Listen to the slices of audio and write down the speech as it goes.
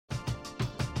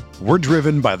We're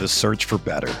driven by the search for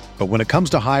better. But when it comes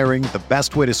to hiring, the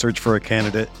best way to search for a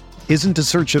candidate isn't to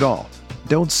search at all.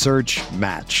 Don't search,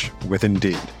 match with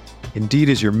Indeed. Indeed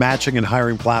is your matching and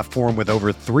hiring platform with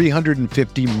over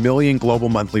 350 million global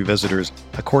monthly visitors,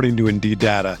 according to Indeed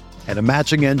data, and a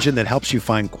matching engine that helps you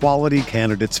find quality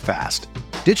candidates fast.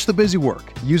 Ditch the busy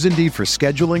work. Use Indeed for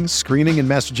scheduling, screening, and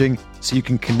messaging so you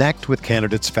can connect with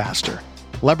candidates faster.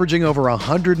 Leveraging over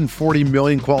 140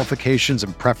 million qualifications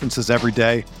and preferences every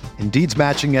day, Indeed's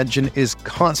matching engine is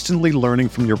constantly learning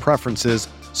from your preferences,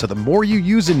 so the more you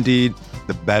use Indeed,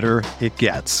 the better it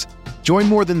gets. Join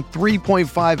more than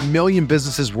 3.5 million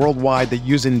businesses worldwide that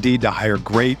use Indeed to hire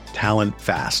great talent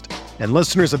fast. And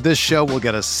listeners of this show will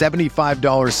get a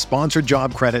 $75 sponsored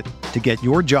job credit to get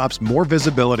your jobs more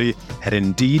visibility at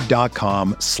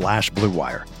Indeed.com/Blue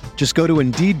Wire. Just go to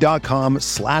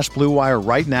Indeed.com/Blue Wire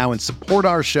right now and support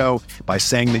our show by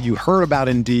saying that you heard about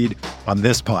Indeed on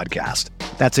this podcast.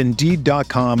 That's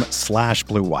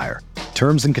Indeed.com/Blue Wire.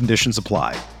 Terms and conditions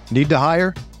apply. Need to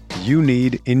hire? You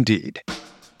need Indeed.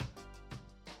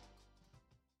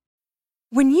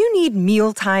 When you need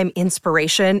mealtime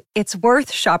inspiration, it's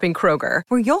worth shopping Kroger,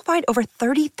 where you'll find over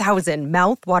 30,000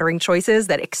 mouth-watering choices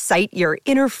that excite your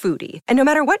inner foodie. And no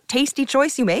matter what tasty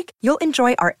choice you make, you'll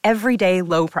enjoy our everyday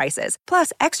low prices,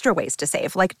 plus extra ways to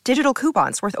save, like digital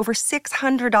coupons worth over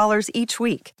 $600 each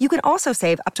week. You can also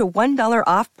save up to $1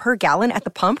 off per gallon at the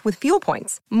pump with fuel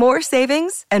points. More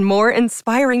savings and more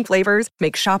inspiring flavors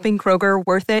make shopping Kroger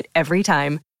worth it every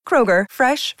time. Kroger,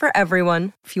 fresh for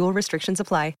everyone. Fuel restrictions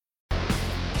apply.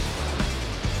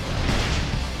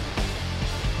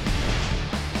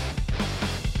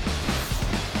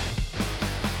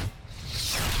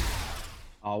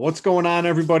 What's going on,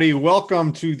 everybody?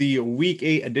 Welcome to the Week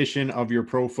 8 edition of your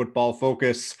Pro Football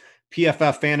Focus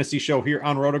PFF Fantasy Show here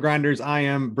on RotoGrinders. I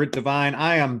am Britt Devine.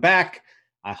 I am back.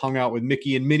 I hung out with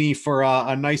Mickey and Minnie for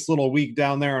a nice little week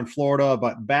down there in Florida,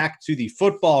 but back to the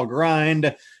football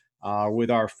grind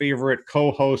with our favorite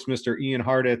co-host, Mr. Ian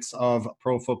Hartitz of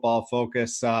Pro Football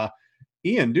Focus.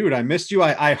 Ian, dude, I missed you.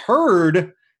 I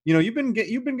heard... You know, you've been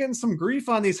getting some grief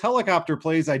on these helicopter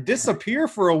plays. I disappear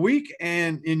for a week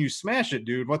and you smash it,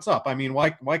 dude. What's up? I mean,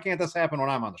 why can't this happen when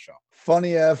I'm on the show?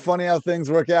 Funny how things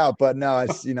work out, but no,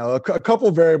 it's, a couple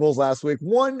variables last week.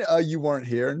 One, you weren't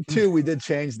here, and two, we did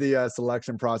change the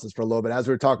selection process for a little bit, as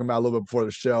we were talking about a little bit before the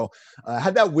show.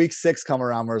 Had that week 6 come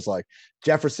around where it's like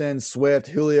Jefferson, Swift,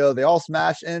 Julio, they all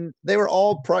smashed, and they were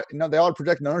all they all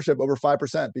projected ownership over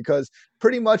 5% because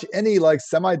pretty much any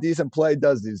semi-decent play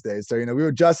does these days. So we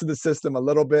adjusted the system a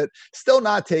little bit, still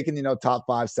not taking top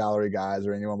 5 salary guys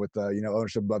or anyone with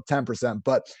ownership above 10%.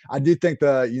 But I do think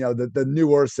the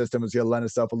newer system is going to lend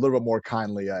itself a little bit more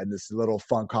kindly in this little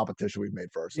fun competition we've made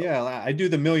for ourselves. Yeah, I do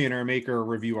the Millionaire Maker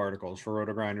review articles for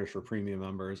RotoGrinders for premium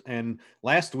members, and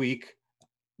last week,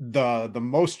 the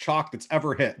most chalk that's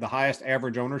ever hit, the highest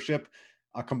average ownership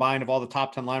combined of all the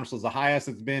top 10 lineups was the highest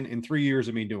it's been in 3 years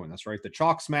of me doing this, right? The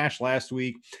chalk smash last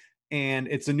week, and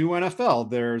it's a new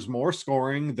NFL. There's more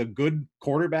scoring. The good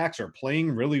quarterbacks are playing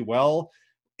really well,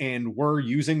 and we're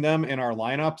using them in our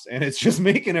lineups, and it's just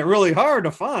making it really hard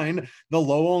to find the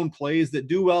low-owned plays that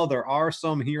do well. There are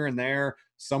some here and there.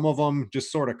 Some of them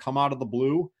just sort of come out of the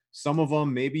blue. Some of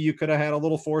them, maybe you could have had a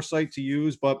little foresight to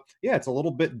use, but yeah, it's a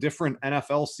little bit different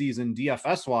NFL season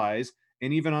DFS wise,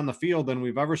 and even on the field than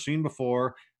we've ever seen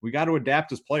before. We got to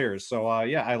adapt as players. So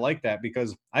yeah, I like that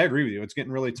because I agree with you. It's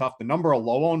getting really tough. The number of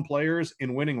low owned players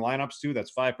in winning lineups too,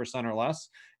 that's 5% or less.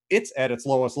 It's at its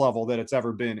lowest level that it's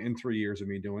ever been in 3 years of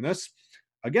me doing this.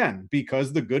 Again,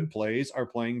 because the good plays are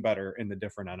playing better in the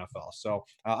different NFL. So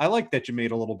I like that you made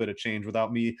a little bit of change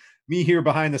without me here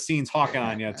behind the scenes hawking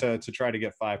on you to try to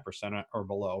get 5% or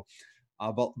below.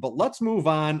 But let's move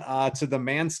on to the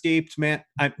Manscaped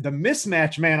the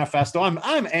mismatch manifesto.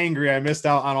 I'm angry I missed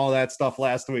out on all that stuff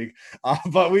last week.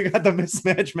 But we got the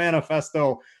mismatch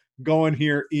manifesto going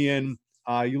here, Ian.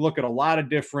 You look at a lot of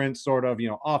different sort of,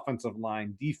 offensive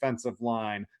line, defensive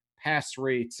line, pass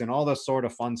rates, and all this sort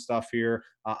of fun stuff here.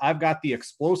 I've got the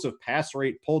explosive pass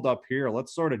rate pulled up here.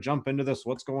 Let's sort of jump into this.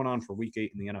 What's going on for week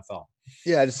 8 in the NFL?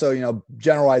 Yeah, just so,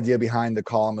 general idea behind the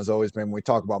column has always been when we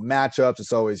talk about matchups,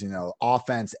 it's always,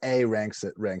 offense A ranks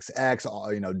X,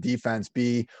 defense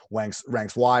B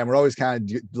ranks Y. And we're always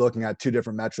kind of looking at 2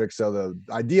 different metrics. So the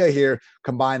idea here,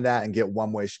 combine that and get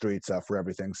one-way streets for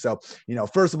everything. So,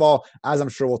 first of all, as I'm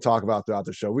sure we'll talk about throughout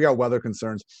the show, we got weather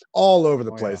concerns all over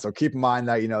the place. Yeah. So keep in mind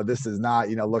that, this is not,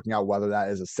 looking out whether that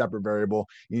is a separate variable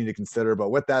you need to consider. But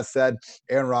with that said,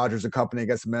 Aaron Rodgers and company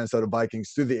against the Minnesota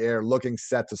Vikings through the air, looking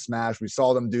set to smash. We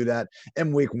saw them do that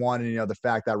in week one. And, the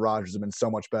fact that Rodgers has been so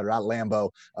much better at Lambeau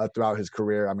throughout his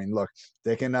career. I mean, look,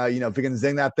 they can, if we can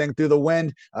zing that thing through the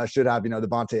wind, should have,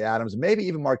 Devontae Adams, maybe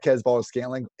even Marquez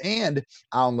Valdes-Scantling, and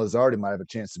Allen Lazard might have a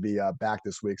chance to be back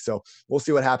this week. So we'll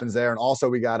see what happens there. And also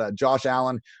we got Josh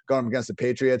Allen going against the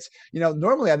Patriots.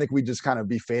 Normally I think we just kind of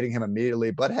be fading him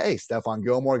immediately, but hey, Stephon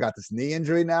Gilmore got this knee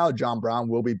injury now. John Brown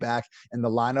will be back in the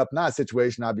lineup. Not a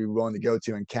situation I'd be willing to go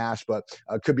to in cash, but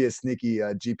could be a sneaky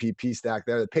GPP stack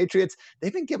there. The Patriots,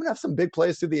 they've been giving up some big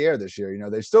plays through the air this year.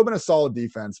 They've still been a solid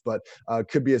defense, but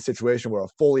could be a situation where a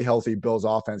fully healthy Bills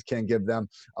offense can give them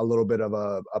a little bit of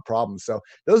a problem. So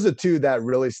those are two that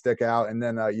really stick out. And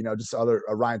then, just other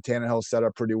Ryan Tannehill set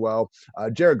up pretty well.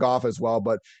 Jared Goff as well,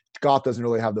 but Goff doesn't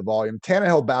really have the volume.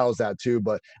 Tannehill battles that too,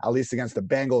 but at least against the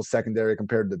Bengals secondary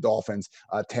compared to the Dolphins,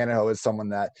 Tannehill is someone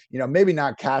that, maybe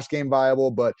not cash game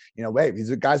viable, but, hey, he's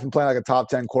a guy's been playing like a top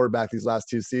 10 quarterback these last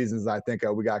two seasons. I think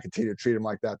we got to continue to treat him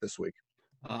like that this week.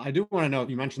 I do want to note,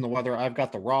 you mentioned the weather. I've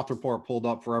got the Roth report pulled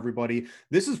up for everybody.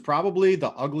 This is probably the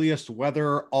ugliest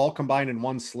weather all combined in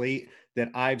one slate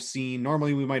that I've seen.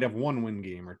 Normally we might have 1 win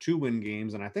game or 2 win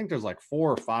games, and I think there's like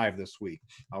 4 or 5 this week.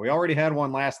 We already had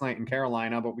one last night in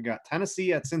Carolina, but we got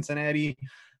Tennessee at Cincinnati,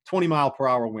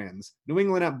 20-mile-per-hour winds. New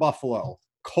England at Buffalo,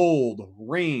 cold,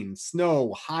 rain,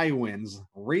 snow, high winds.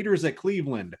 Raiders at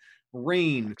Cleveland,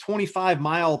 rain,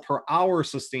 25-mile-per-hour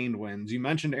sustained winds. You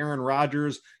mentioned Aaron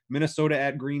Rodgers. Minnesota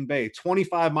at Green Bay,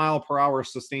 25-mile-per-hour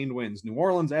sustained winds. New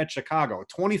Orleans at Chicago,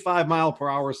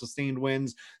 25-mile-per-hour sustained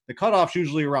winds. The cutoff's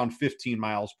usually around 15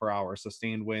 miles per hour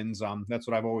sustained winds. That's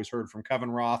what I've always heard from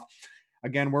Kevin Roth.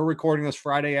 Again, we're recording this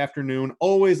Friday afternoon.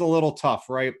 Always a little tough,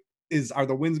 right? Are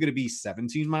the winds going to be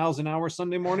 17 miles an hour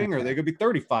Sunday morning, or are they going to be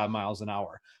 35 miles an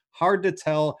hour? Hard to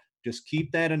tell. Just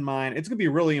keep that in mind. It's going to be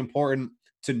really important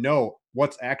to know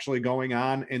what's actually going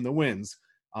on in the winds.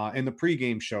 In the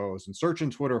pregame shows, and searching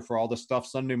Twitter for all the stuff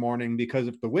Sunday morning, because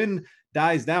if the wind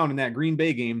dies down in that Green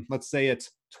Bay game, let's say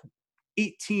it's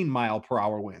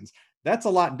 18-mile-per-hour winds, that's a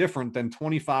lot different than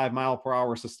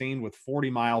 25-mile-per-hour sustained with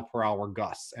 40-mile-per-hour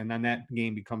gusts. And then that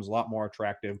game becomes a lot more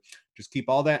attractive. Just keep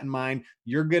all that in mind.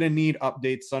 You're going to need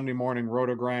updates Sunday morning,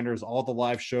 Roto Grinders, all the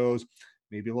live shows.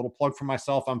 Maybe a little plug for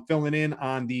myself. I'm filling in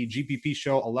on the GPP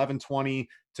show 11:20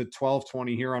 to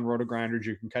 12:20 here on Roto Grinders.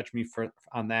 You can catch me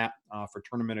on that for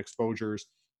tournament exposures.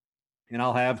 And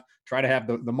I'll try to have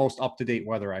the most up-to-date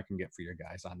weather I can get for you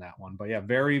guys on that one. But yeah,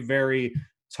 very, very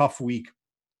tough week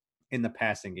in the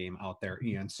passing game out there,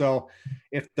 Ian. So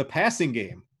if the passing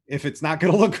game, if it's not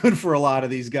going to look good for a lot of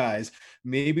these guys,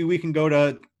 maybe we can go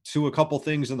to a couple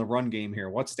things in the run game here.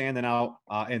 What's standing out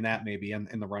in that maybe in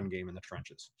the run game in the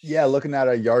trenches? Yeah, looking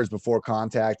at yards before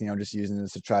contact, just using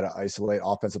this to try to isolate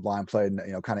offensive line play,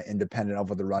 kind of independent of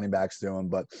what the running back's doing.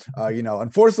 But,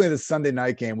 unfortunately, the Sunday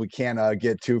night game, we can't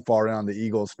get too far in on the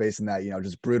Eagles facing that,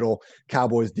 just brutal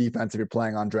Cowboys defense if you're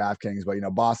playing on DraftKings. But,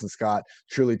 Boston Scott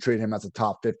truly treat him as a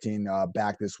top 15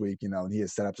 back this week, and he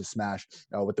is set up to smash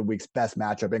with the week's best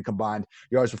matchup in combined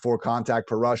yards before contact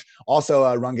per rush.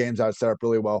 Also, run games are set up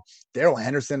really well. Darrell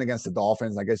Henderson against the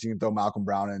Dolphins. I guess you can throw Malcolm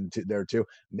Brown in there too.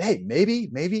 Hey,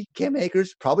 maybe Cam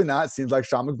Akers. Probably not. It seems like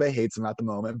Sean McVay hates him at the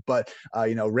moment. But,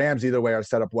 Rams either way are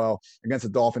set up well against the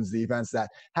Dolphins defense that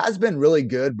has been really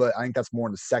good. But I think that's more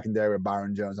in the secondary with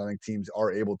Byron Jones. I think teams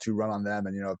are able to run on them.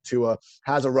 And, if Tua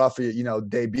has a rough,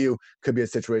 debut, could be a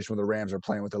situation where the Rams are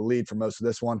playing with a lead for most of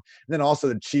this one. And then also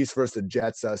the Chiefs versus the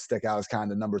Jets stick out as kind of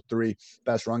the number 3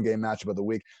 best run game matchup of the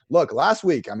week. Look, last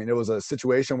week, it was a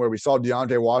situation where we saw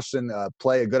DeAndre Washington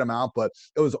play a good amount, but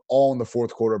it was all in the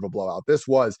fourth quarter of a blowout. This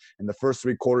was in the first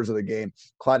 3 quarters of the game.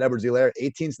 Clyde Edwards-Helaire,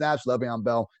 18 snaps, Le'Veon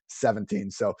Bell, 17.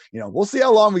 So, we'll see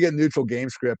how long we get neutral game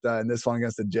script in this one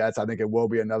against the Jets. I think it will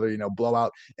be another,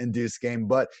 blowout-induced game.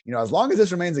 But, as long as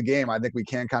this remains a game, I think we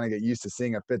can kind of get used to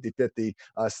seeing a 50-50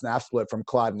 snap split from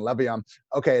Clyde and Le'Veon.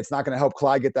 Okay, it's not going to help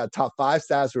Clyde get that top 5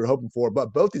 stats we were hoping for,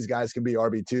 but both these guys can be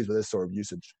RB2s with this sort of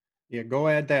usage. Yeah, go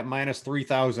add that minus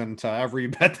 3,000 to every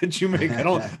bet that you make. I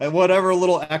don't, whatever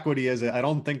little equity is it. I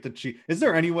don't think the Chiefs, is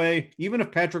there any way, even if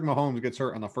Patrick Mahomes gets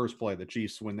hurt on the first play, the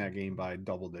Chiefs win that game by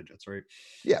double digits, right?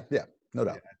 Yeah, no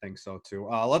doubt. Yeah, I think so too.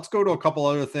 Let's go to a couple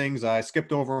other things. I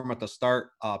skipped over them at the start.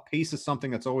 Pace is something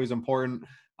that's always important.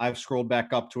 I've scrolled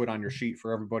back up to it on your sheet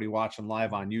for everybody watching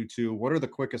live on YouTube. What are the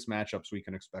quickest matchups we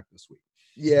can expect this week?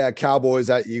 Yeah, Cowboys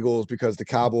at Eagles, because the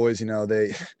Cowboys,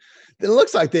 it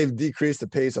looks like they've decreased the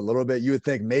pace a little bit. You would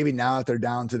think maybe now that they're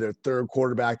down to their third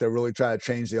quarterback, they'll really try to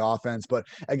change the offense. But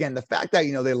again, the fact that,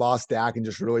 they lost Dak and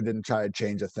just really didn't try to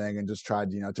change a thing and just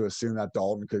tried, to assume that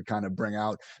Dalton could kind of bring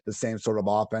out the same sort of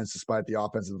offense despite the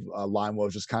offensive line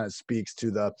woes just kind of speaks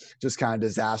to the just kind of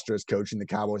disastrous coaching the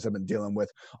Cowboys have been dealing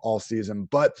with all season.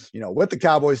 But, with the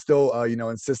Cowboys still,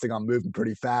 insisting on moving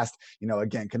pretty fast,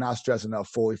 again, cannot stress enough,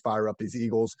 fully fire up these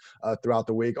Eagles throughout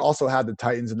the week. Also had the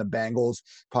Titans and the Bengals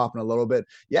popping a little bit.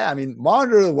 Yeah, I mean,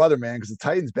 monitor the weather, man, because the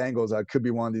Titans-Bengals could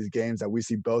be one of these games that we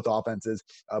see both offenses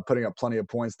putting up plenty of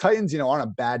points. Titans, aren't a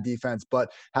bad defense,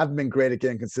 but haven't been great at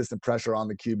getting consistent pressure on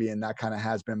the QB, and that kind of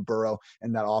has been Burrow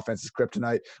and that offense's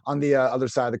kryptonite. On the other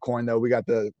side of the coin, though, we got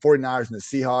the 49ers and the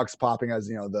Seahawks popping as,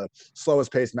 the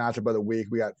slowest paced matchup of the week.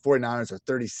 We got 49ers are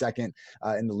 32nd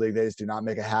in the league. They just do not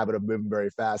make a habit of moving very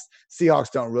fast.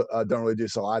 Seahawks don't really do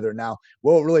so either. Now,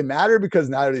 will it really matter because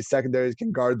neither of these secondaries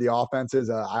can guard the offenses?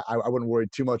 I wouldn't worry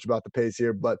too much about the pace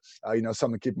here, but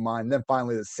something to keep in mind. And then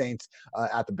finally, the Saints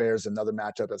at the Bears, another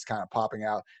matchup that's kind of popping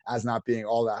out as not being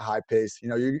all that high pace.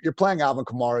 You're playing Alvin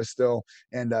Kamara still,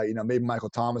 and maybe Michael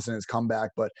Thomas in his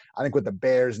comeback, but I think with the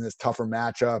Bears and this tougher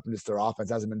matchup and just their offense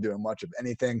hasn't been doing much of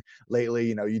anything lately.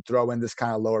 You throw in this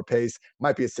kind of lower pace,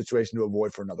 might be a situation to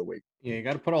avoid for another week. Yeah, you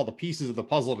got to put all the pieces of the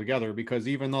puzzle together because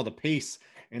even though the pace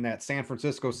in that San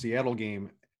Francisco Seattle game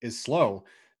is slow,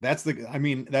 that's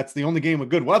the only game with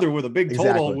good weather with a big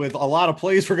total with a lot of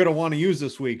plays we're going to want to use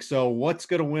this week. So what's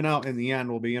going to win out in the end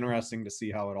will be interesting to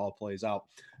see how it all plays out.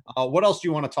 What else do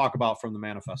you want to talk about from the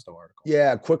manifesto article?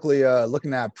 Yeah, quickly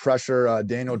looking at pressure,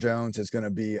 Daniel Jones is going to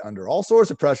be under all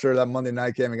sorts of pressure that Monday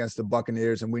night game against the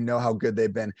Buccaneers, and we know how good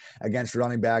they've been against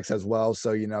running backs as well.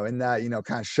 So, in that,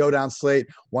 kind of showdown slate,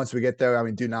 once we get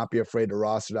there, do not be afraid to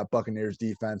roster that Buccaneers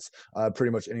defense,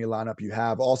 pretty much any lineup you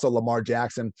have. Also, Lamar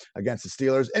Jackson against the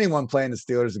Steelers. Anyone playing the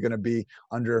Steelers is going to be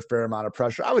under a fair amount of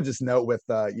pressure. I would just note with,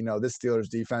 this Steelers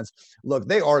defense, look,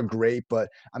 they are great, but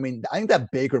I think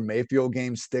that Baker Mayfield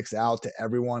game sticks out to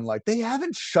everyone. Like, they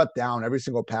haven't shut down every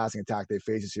single passing attack they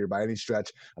face this year by any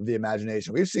stretch of the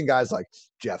imagination. We've seen guys like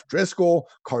Jeff Driscoll,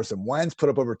 Carson Wentz put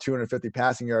up over 250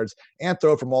 passing yards and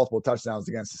throw for multiple touchdowns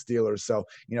against the Steelers. So,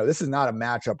 this is not a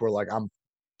matchup where I'm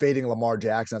fading Lamar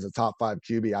Jackson as a top 5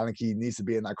 QB. I think he needs to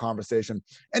be in that conversation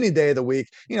any day of the week.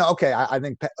 Okay, I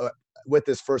think with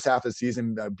this first half of the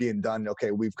season being done,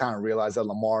 okay, we've kind of realized that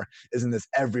Lamar isn't this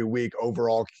every week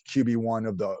overall QB1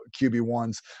 of the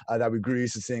QB1s that we grew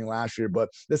used to seeing last year. But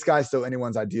this guy's still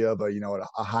anyone's idea of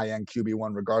a high-end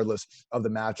QB1 regardless of the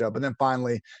matchup. And then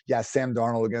finally, Sam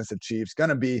Darnold against the Chiefs,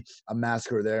 going to be a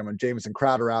massacre there. When Jamison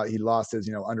Crowder out, he lost his,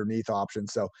 underneath option.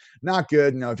 So not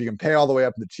good. If you can pay all the way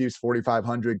up to the Chiefs,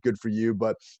 4,500, good for you,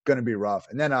 but going to be rough.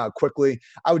 And then quickly,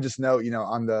 I would just note,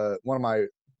 on one of my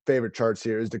favorite charts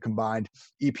here is the combined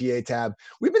EPA tab.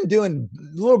 We've been doing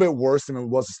a little bit worse than it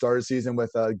was the start of the season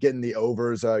with getting the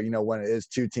overs, when it is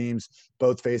two teams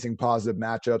both facing positive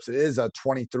matchups. It is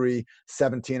 23,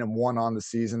 17, and 1 on the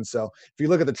season. So if you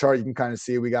look at the chart, you can kind of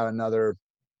see we got another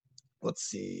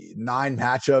 9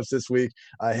 matchups this week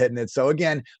hitting it. So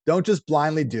again, don't just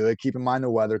blindly do it. Keep in mind the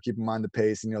weather, keep in mind the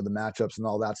pace, and, the matchups and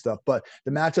all that stuff. But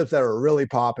the matchups that are really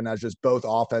popping as just both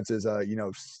offenses,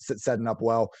 setting up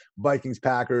well, Vikings,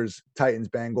 Packers, Titans,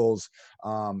 Bengals,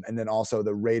 and then also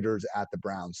the Raiders at the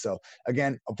Browns. So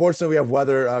again, unfortunately, we have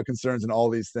weather concerns and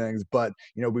all these things, but,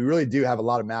 we really do have a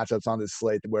lot of matchups on this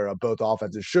slate where both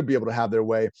offenses should be able to have their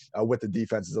way with the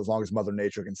defenses as long as Mother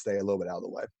Nature can stay a little bit out of the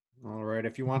way. All right.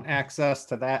 If you want access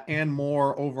to that and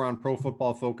more over on Pro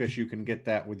Football Focus, you can get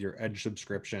that with your Edge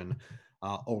subscription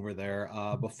over there.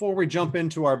 Before we jump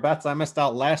into our bets, I missed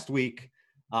out last week.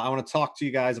 I want to talk to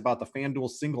you guys about the FanDuel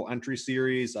single entry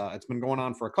series. It's been going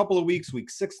on for a couple of weeks,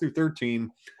 week 6 through 13.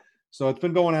 So it's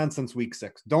been going on since week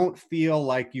 6. Don't feel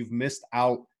like you've missed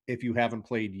out if you haven't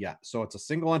played yet. So it's a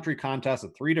single entry contest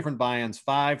of 3 different buy-ins,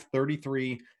 5,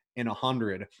 33, and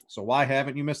 100. So why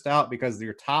haven't you missed out? Because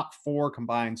your top 4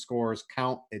 combined scores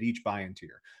count at each buy-in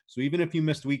tier. So even if you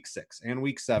missed week 6 and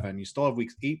week 7, you still have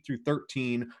weeks 8 through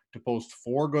 13 to post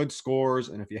 4 good scores.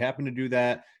 And if you happen to do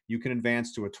that, you can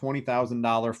advance to a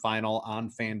 $20,000 final on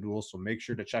FanDuel. So make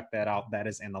sure to check that out. That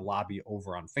is in the lobby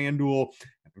over on FanDuel.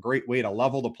 A great way to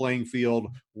level the playing field.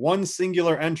 One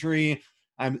singular entry.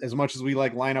 As much as we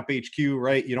like lineup HQ,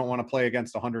 right? You don't want to play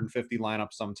against 150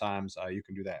 lineups sometimes. You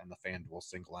can do that in the FanDuel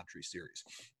single entry series.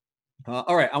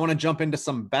 All right, I want to jump into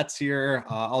some bets here.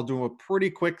 I'll do it pretty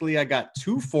quickly. I got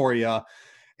 2 for you.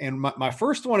 And my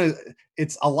first one is,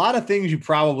 it's a lot of things you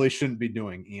probably shouldn't be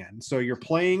doing, Ian. So you're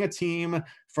playing a team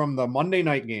from the Monday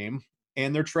night game,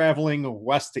 and they're traveling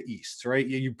west to east, right?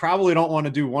 You probably don't want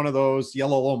to do one of those,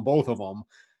 yellow alone both of them.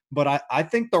 But I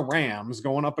think the Rams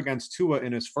going up against Tua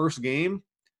in his first game,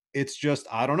 it's just,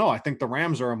 I don't know. I think the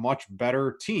Rams are a much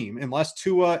better team unless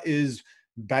Tua is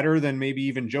better than maybe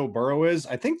even Joe Burrow is.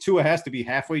 I think Tua has to be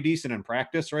halfway decent in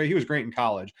practice, right? He was great in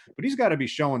college, but he's got to be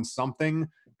showing something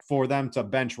for them to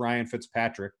bench Ryan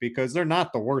Fitzpatrick, because they're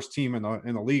not the worst team in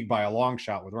the league by a long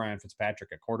shot with Ryan Fitzpatrick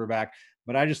at quarterback.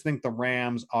 But I just think the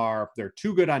Rams they're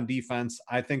too good on defense.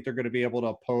 I think they're going to be able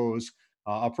to pose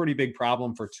a pretty big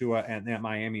problem for Tua and that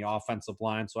Miami offensive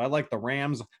line. So I like the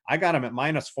Rams. I got them at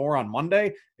 -4 on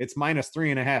Monday. It's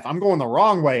 -3.5. I'm going the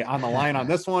wrong way on the line on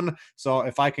this one. So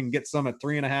if I can get some at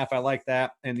 3.5, I like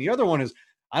that. And the other one is,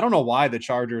 I don't know why the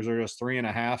Chargers are just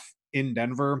 3.5 in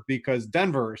Denver, because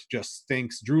Denver just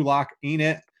stinks. Drew Lock ain't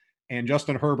it, and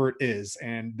Justin Herbert is.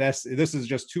 And this is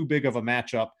just too big of a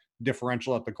matchup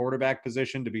differential at the quarterback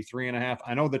position to be 3.5.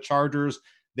 I know the Chargers,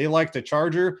 they like to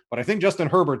Charger, but I think Justin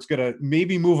Herbert's going to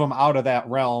maybe move them out of that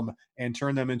realm and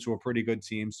turn them into a pretty good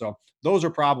team. So those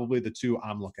are probably the two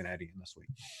I'm looking at in this week.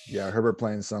 Yeah, Herbert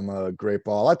playing some great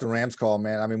ball. I like the Rams call,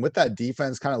 man. I mean, with that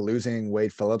defense kind of losing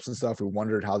Wade Phillips and stuff, we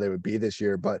wondered how they would be this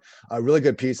year. But a really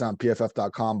good piece on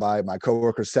PFF.com by my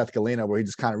coworker Seth Galina, where he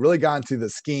just kind of really got into the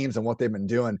schemes and what they've been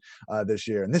doing this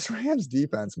year. And this Rams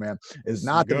defense, man, is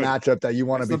not the matchup that you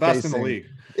want to be the best facing. In the league.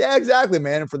 Yeah, exactly,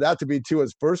 man. And for that to be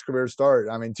Tua's first career start,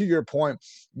 I mean, to your point,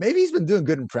 maybe he's been doing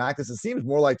good in practice. It seems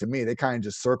more like to me they kind of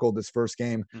just circled this first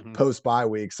game post bye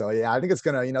week. So yeah, I think it's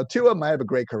gonna, Tua might have a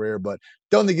great career, but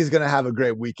don't think he's gonna have a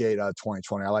great week 8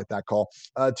 2020. I like that call.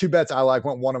 Two bets I like,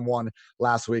 went 1-1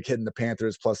 last week, hitting the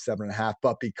Panthers +7.5,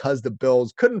 but because the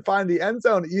Bills couldn't find the end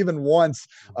zone even once,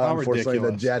 unfortunately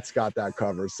the Jets got that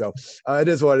cover. So it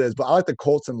is what it is. But I like the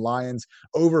Colts and Lions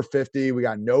over 50. We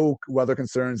got no weather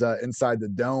concerns inside the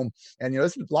dome, and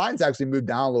this Lions actually moved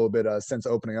down a little bit since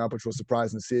opening up, which was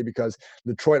surprising to see, because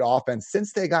Detroit offense,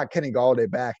 since they got Kenny Galladay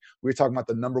back, we were talking about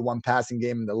the number 1 passing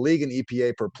game in the league in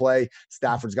EPA per play.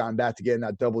 Stafford's gotten back to getting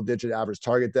that double-digit average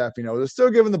target depth. They're still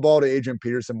giving the ball to Adrian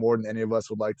Peterson more than any of us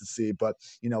would like to see. But,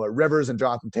 at Rivers and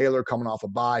Jonathan Taylor coming off a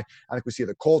bye, I think we see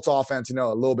the Colts offense, a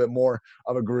little bit more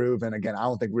of a groove. And again, I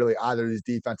don't think really either of these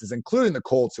defenses, including the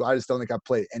Colts, who I just don't think I've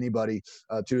played anybody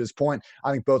to this point.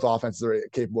 I think both offenses are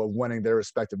capable of winning their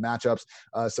respective matchups.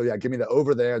 So yeah, give me the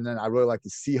over there. And then I really like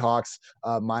the Seahawks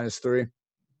 -3.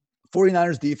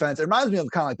 49ers defense, it reminds me of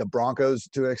kind of like the Broncos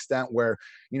to an extent, where,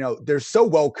 they're so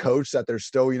well coached that they're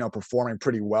still, performing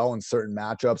pretty well in certain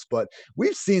matchups. But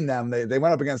we've seen them. They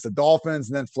went up against the Dolphins,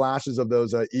 and then flashes of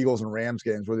those Eagles and Rams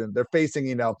games where they're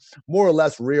facing, more or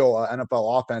less real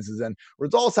NFL offenses, and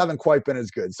results haven't quite been as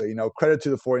good. So, credit to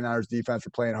the 49ers defense for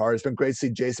playing hard. It's been great to see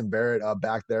Jason Barrett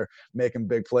back there making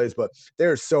big plays, but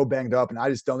they're so banged up, and I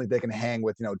just don't think they can hang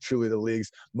with, truly the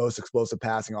league's most explosive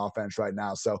passing offense right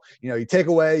now. So, you take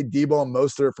away Debo and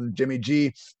Mostert from Jimmy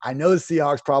G. I know the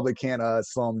Seahawks probably can't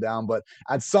slow him down, but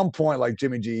at some point, like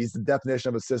Jimmy G, he's the definition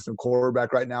of a system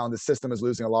quarterback right now, and the system is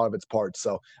losing a lot of its parts.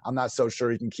 So I'm not so sure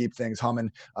he can keep things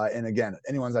humming. And again,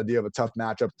 anyone's idea of a tough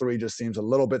matchup, 3 just seems a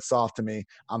little bit soft to me.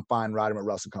 I'm fine riding with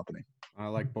Russell Company. I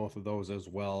like both of those as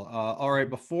well. All right,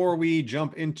 before we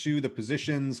jump into the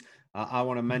positions, I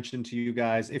want to mention to you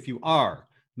guys, if you are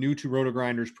new to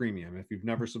RotoGrinders Premium, if you've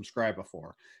never subscribed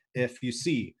before, if you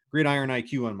see Gridiron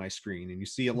IQ on my screen and you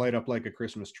see it light up like a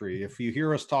Christmas tree, if you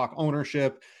hear us talk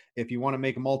ownership, if you want to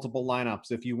make multiple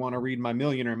lineups, if you want to read my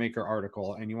Millionaire Maker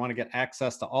article, and you want to get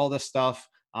access to all this stuff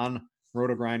on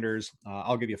RotoGrinders,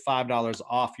 I'll give you $5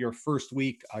 off your first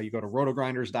week. You go to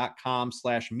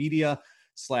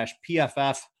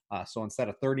rotogrinders.com/media/PFF. So instead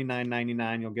of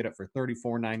 $39.99, you'll get it for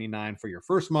 $34.99 for your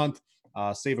first month.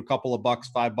 Save a couple of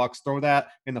bucks, $5. Throw that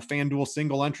in the FanDuel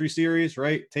single entry series,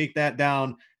 right? Take that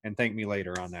down and thank me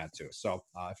later on that too. So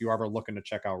if you're ever looking to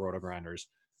check out RotoGrinders,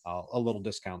 a little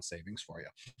discount savings for you.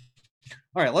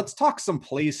 All right, let's talk some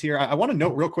plays here. I want to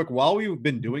note real quick, while we've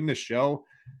been doing this show,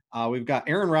 we've got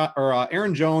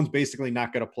Aaron Jones basically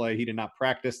not going to play. He did not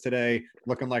practice today.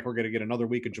 Looking like we're going to get another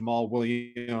week of Jamal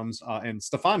Williams and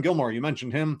Stephon Gilmore. You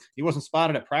mentioned him. He wasn't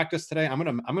spotted at practice today. I'm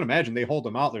gonna imagine they hold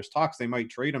him out. There's talks they might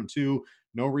trade him too.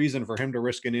 No reason for him to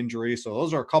risk an injury. So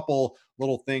those are a couple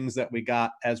little things that we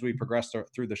got as we progress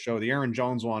through the show. The Aaron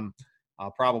Jones one,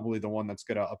 probably the one that's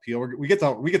going to appeal. We get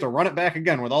to run it back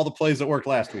again with all the plays that worked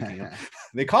last week.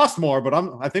 They cost more, but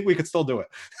I think we could still do it.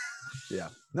 Yeah.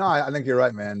 No, I think you're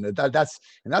right, man. That's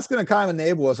going to kind of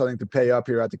enable us, I think, to pay up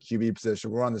here at the QB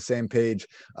position. We're on the same page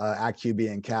at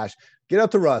QB and cash. get up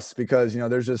to Russ because,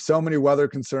 there's just so many weather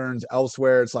concerns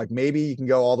elsewhere. It's like maybe you can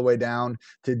go all the way down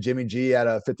to Jimmy G at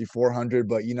a 5,400,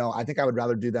 but, I think I would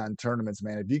rather do that in tournaments,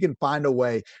 man. If you can find a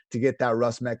way to get that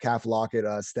Russ Metcalf Lockett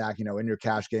stack, in your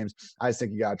cash games, I just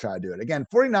think you got to try to do it. Again,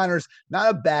 49ers, not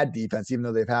a bad defense, even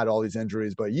though they've had all these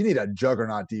injuries, but you need a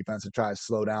juggernaut defense to try to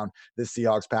slow down this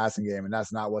Seahawks passing game, and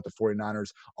that's not what the 49ers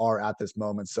are at this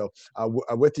moment. So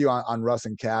with you on Russ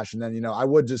and cash. And then, I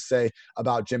would just say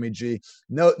about Jimmy G,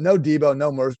 no Debo,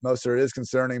 no Mostert. It is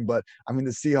concerning, but I mean,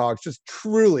 the Seahawks just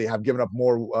truly have given up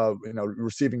more,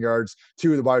 receiving yards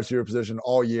to the wide receiver position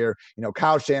all year.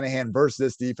 Kyle Shanahan versus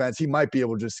this defense, he might be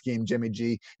able to just scheme Jimmy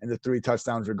G into 3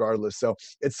 touchdowns regardless. So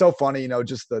it's so funny,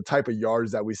 just the type of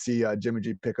yards that we see Jimmy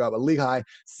G pick up. A league high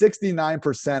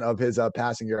 69% of his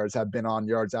passing yards have been on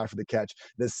yards after the catch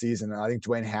this season. And I think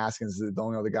Dwayne Haskins is the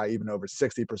only other guy even over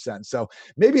 60%. So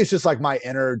maybe it's just like my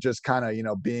inner, just kind of,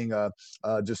 being a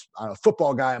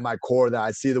football guy at my core, that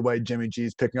I see the way Jimmy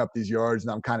G's picking up these yards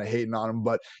and I'm kind of hating on him.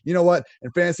 But you know what?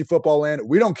 In fantasy football land,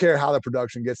 we don't care how the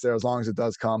production gets there as long as it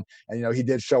does come. And, he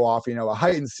did show off, a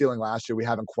heightened ceiling last year we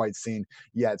haven't quite seen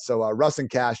yet. So Russ and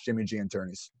cash, Jimmy G and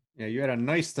tourneys. Yeah, you had a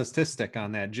nice statistic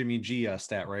on that Jimmy G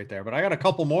stat right there, but I got a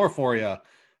couple more for you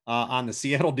on the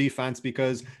Seattle defense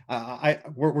because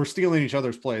we're stealing each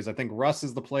other's plays. I think Russ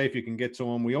is the play if you can get to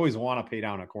him. We always want to pay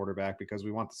down a quarterback because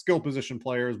we want the skill position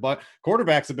players, but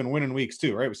quarterbacks have been winning weeks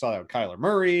too, right? We saw that with Kyler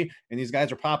Murray, and these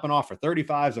guys are popping off for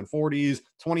 35s and 40s.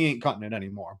 20 ain't cutting it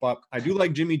anymore, but I do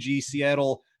like Jimmy G.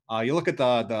 Seattle. You look at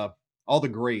all the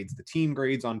grades, the team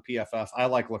grades on PFF. I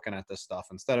like looking at this stuff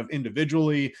instead of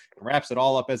individually. It wraps it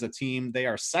all up as a team. They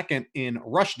are second in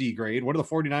rush D grade. What do the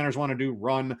 49ers want to do?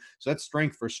 Run. So that's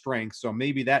strength for strength. So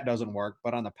maybe that doesn't work.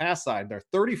 But on the pass side, they're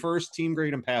 31st team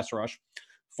grade in pass rush,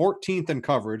 14th in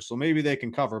coverage. So maybe they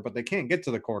can cover, but they can't get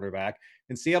to the quarterback.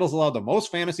 And Seattle's allowed the most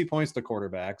fantasy points to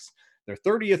quarterbacks. They're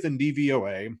 30th in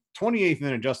DVOA, 28th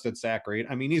in adjusted sack rate.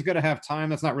 I mean, he's going to have time.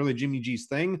 That's not really Jimmy G's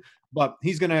thing, but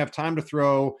he's going to have time to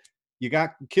throw. You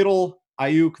got Kittle,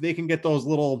 Ayuk. They can get those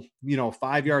little,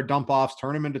 5-yard dump offs,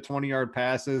 turn them into 20-yard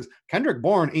passes. Kendrick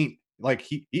Bourne ain't like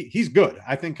he's good.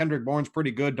 I think Kendrick Bourne's pretty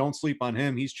good. Don't sleep on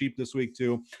him. He's cheap this week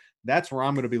too. That's where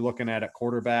I'm going to be looking at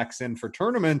quarterbacks. And for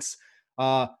tournaments,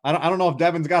 I don't know if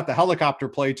Devin's got the helicopter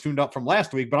play tuned up from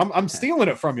last week, but I'm stealing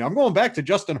it from you. I'm going back to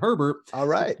Justin Herbert. All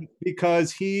right,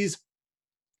 because he's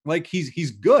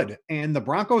good and the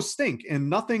Broncos stink and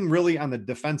nothing really on the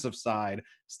defensive side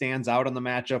stands out on the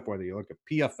matchup, whether you look at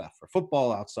PFF or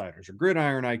Football Outsiders or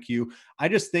Gridiron IQ. I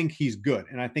just think he's good.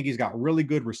 And I think he's got really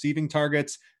good receiving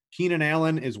targets. Keenan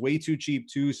Allen is way too cheap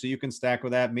too, so you can stack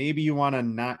with that. Maybe you want to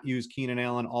not use Keenan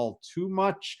Allen all too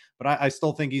much, but I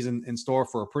still think he's in store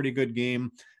for a pretty good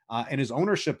game. And his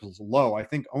ownership is low. I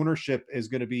think ownership is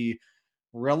going to be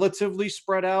relatively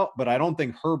spread out, but I don't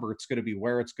think Herbert's going to be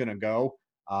where it's going to go.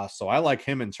 So I like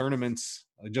him in tournaments.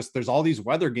 Just there's all these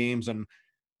weather games, and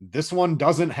this one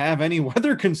doesn't have any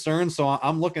weather concerns. So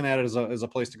I'm looking at it as a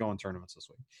place to go in tournaments this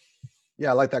week. Yeah,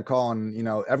 I like that call. And,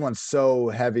 everyone's so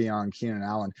heavy on Keenan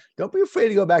Allen. Don't be afraid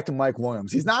to go back to Mike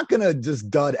Williams. He's not going to just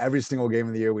dud every single game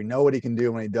of the year. We know what he can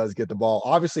do when he does get the ball.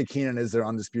 Obviously, Keenan is their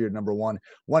undisputed number one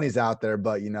when he's out there.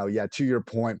 But, to your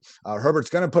point, Herbert's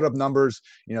going to put up numbers.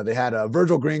 They had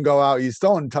Virgil Green go out. He's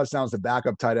throwing touchdowns to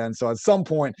backup tight end. So at some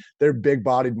point, their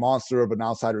big-bodied monster of an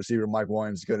outside receiver, Mike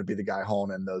Williams, is going to be the guy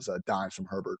hauling in those dimes from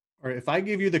Herbert. All right, if I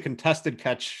give you the contested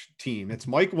catch team, it's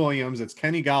Mike Williams, it's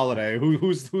Kenny Galladay.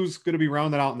 Who's going to be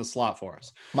rounded out in the slot for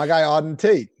us? My guy Auden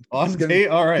Tate. Auden Tate,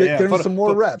 all right, give him some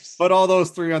more reps. Put all those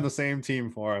three on the same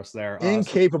team for us there.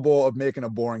 Incapable of making a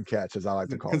boring catch, as I like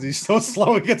to call it. Because he's so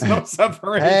slow, it gets no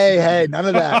separation. Hey, none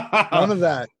of that. None of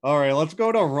that. All right, let's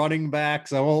go to running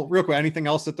backs. Well, real quick, anything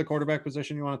else at the quarterback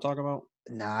position you want to talk about?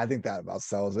 Nah, I think that about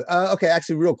sells it. Okay,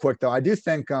 actually, real quick though, I do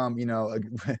think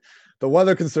the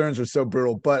weather concerns are so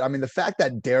brutal, but I mean the fact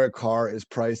that Derek Carr is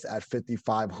priced at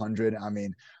 5,500. I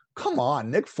mean, come on,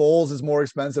 Nick Foles is more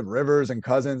expensive, Rivers and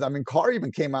Cousins. I mean, Carr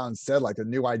even came out and said like the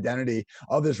new identity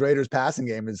of this Raiders passing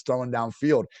game is throwing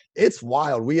downfield. It's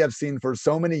wild. We have seen for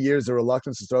so many years the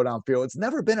reluctance to throw downfield. It's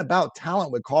never been about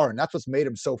talent with Carr, and that's what's made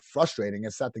him so frustrating.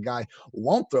 It's that the guy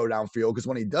won't throw downfield because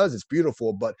when he does, it's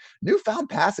beautiful. But newfound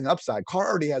passing upside. Carr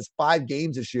already has 5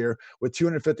 games this year with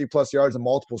 250 plus yards and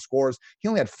multiple scores. He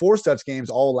only had 4 such games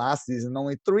all last season,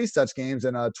 only 3 such games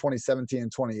in 2017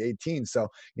 and 2018. So,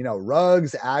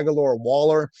 Ruggs, Aguilar,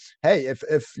 Waller. Hey, if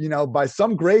by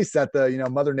some grace that the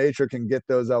Mother Nature can get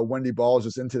those windy balls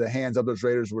just into the hands of those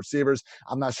Raiders receivers,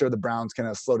 I'm not sure the Browns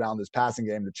can slow down this passing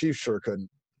game. The Chiefs sure couldn't.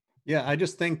 Yeah, I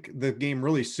just think the game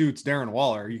really suits Darren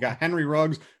Waller. You got Henry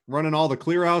Ruggs running all the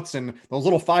clear outs and those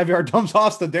little 5-yard dump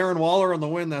offs to Darren Waller on the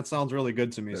win. That sounds really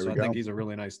good to me. There So we I think go. he's a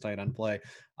really nice tight end play.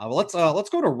 Well, let's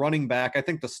go to running back. I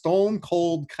think the stone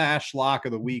cold cash lock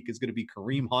of the week is going to be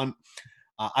Kareem Hunt.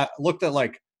 I looked at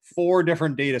like 4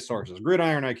 different data sources: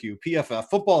 Gridiron IQ, PFF,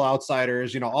 Football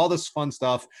Outsiders, all this fun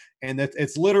stuff. And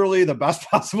it's literally the best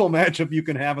possible matchup you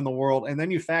can have in the world. And then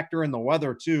you factor in the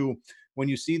weather too. When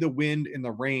you see the wind and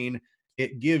the rain,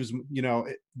 it gives,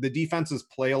 the defenses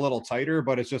play a little tighter,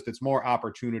 but it's more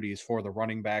opportunities for the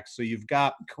running backs. So you've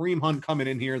got Kareem Hunt coming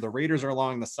in here. The Raiders are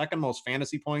allowing the second most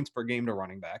fantasy points per game to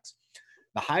running backs,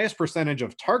 the highest percentage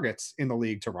of targets in the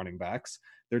league to running backs.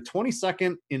 They're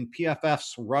 22nd in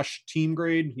PFF's rush team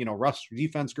grade, rush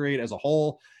defense grade as a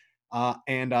whole.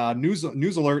 News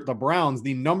alert, the Browns,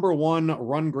 the number 1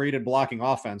 run graded blocking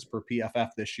offense per PFF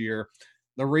this year.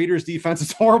 The Raiders defense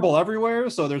is horrible everywhere,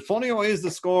 so there's plenty of ways to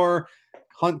score.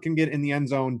 Hunt can get in the end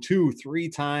zone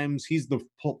 2-3 times. He's the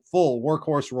full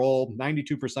workhorse role,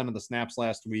 92% of the snaps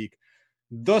last week.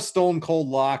 The stone cold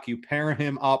lock. You pair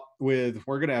him up with,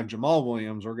 we're going to have Jamal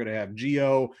Williams. We're going to have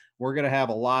Gio. We're going to have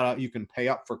a lot of, you can pay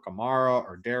up for Kamara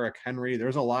or Derrick Henry.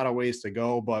 There's a lot of ways to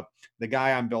go, but the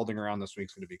guy I'm building around this week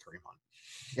is going to be Kareem Hunt.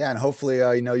 Yeah, and hopefully,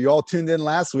 you all tuned in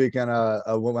last week and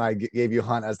when I gave you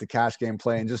Hunt as the cash game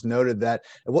play and just noted that,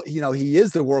 he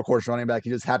is the workhorse running back. He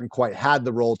just hadn't quite had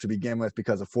the role to begin with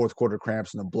because of fourth quarter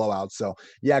cramps and the blowout. So,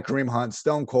 yeah, Kareem Hunt,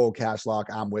 stone cold cash lock.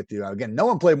 I'm with you. Again, no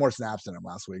one played more snaps than him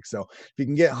last week. So if you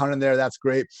can get Hunt in there, that's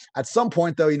great. At some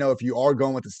point, though, if you are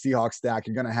going with the Seahawks stack,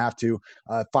 you're going to have to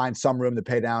find some room to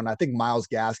pay down. I think Myles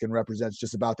Gaskin represents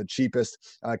just about the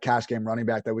cheapest cash game running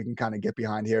back that we can kind of get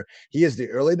behind here. He is the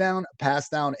early down, pass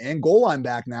down, and goal line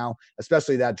back now,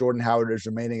 especially that Jordan Howard is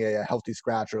remaining a healthy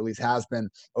scratch, or at least has been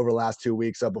over the last 2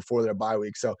 weeks before their bye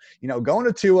week. So, going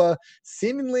to Tua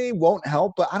seemingly won't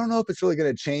help, but I don't know if it's really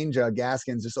going to change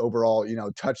Gaskin's just overall,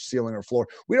 touch ceiling or floor.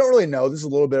 We don't really know. There's a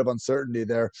little bit of uncertainty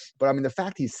there, but I mean, the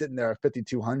fact he's sitting there at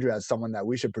 5,200 as someone that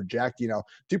we should project,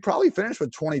 to probably finish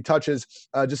with 20 touches,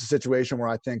 just a situation where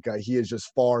I think he is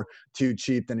just far too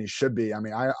cheap than he should be. I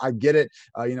mean, I get it,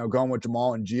 going with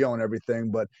Jamal and Gio and everything,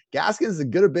 but Gaskin's a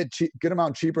good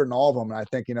amount cheaper than all of them. And I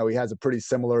think, he has a pretty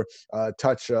similar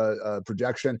touch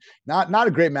projection. Not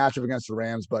a great matchup against the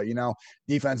Rams, but,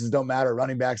 defenses don't matter.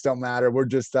 Running backs don't matter. We're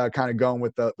just kind of going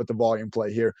with the volume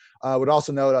play here. Would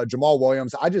also note Jamal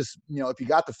Williams. I just, if you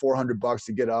got the $400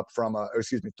 to get up from,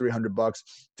 $300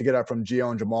 to get up from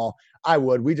Gio and Jamal, I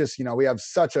would. We just, we have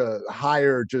such a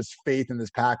higher just faith in this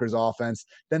Packers offense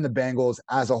than the Bengals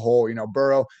as a whole.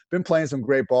 Burrow been playing some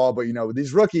great ball, but with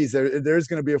these rookies, there's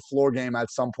going to be a floor game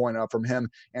at some point from him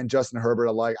and Justin Herbert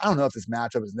alike. I don't know if this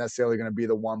matchup is necessarily going to be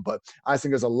the one, but I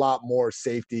think there's a lot more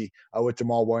safety with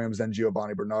Jamal Williams than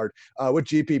Giovanni Bernard. With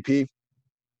GPP,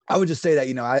 I would just say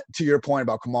that, to your point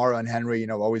about Kamara and Henry,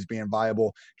 always being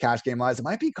viable cash game wise, it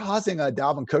might be causing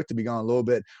Dalvin Cook to be going a little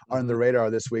bit under the radar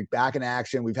this week. Back in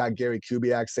action, we've had Gary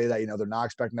Kubiak say that, they're not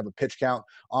expecting to have a pitch count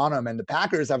on him. And the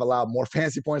Packers have allowed more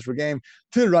fantasy points per game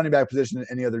to the running back position than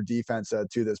any other defense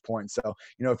to this point. So,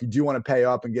 if you do want to pay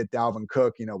up and get Dalvin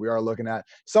Cook, we are looking at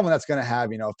someone that's going to have,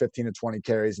 15 to 20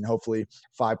 carries and hopefully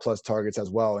 5+ targets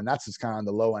as well. And that's just kind of on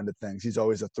the low end of things. He's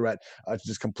always a threat to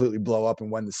just completely blow up and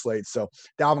win the slate. So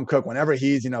Dalvin Cook, whenever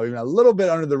he's, even a little bit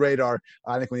under the radar,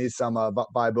 I think we need some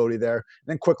viability there. And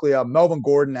then quickly, Melvin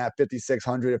Gordon at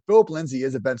 5,600. If Philip Lindsay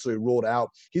is eventually ruled out,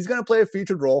 he's going to play a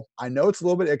featured role. I know it's a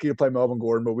little bit icky to play Melvin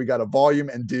Gordon, but we got a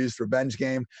volume-induced revenge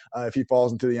game. If he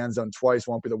falls into the end zone twice,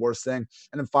 won't be the worst thing.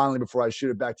 And then finally, before I shoot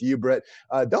it back to you, Britt,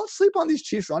 don't sleep on these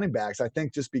Chiefs running backs. I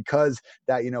think just because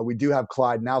that, we do have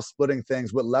Clyde now splitting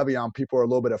things with Le'Veon, people are a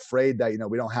little bit afraid that,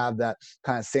 we don't have that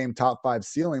kind of same top 5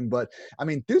 ceiling. But I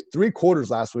mean, through 3 quarters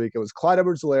last week, it was Clyde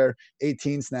Edwards-Helaire,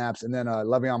 18 snaps, and then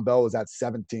Le'Veon Bell was at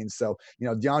 17. So,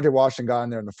 DeAndre Washington got in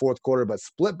there in the fourth quarter, but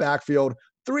split backfield,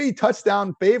 3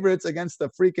 touchdown favorites against the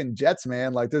freaking Jets,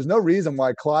 man. Like, there's no reason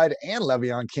why Clyde and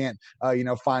Le'Veon can't,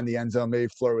 find the end zone, maybe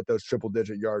flirt with those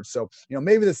triple-digit yards. So,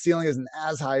 maybe the ceiling isn't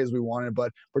as high as we wanted,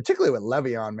 but particularly with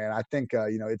Le'Veon, man, I think,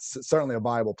 it's certainly a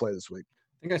viable play this week.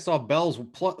 I think I saw Bell's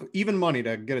even money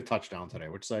to get a touchdown today.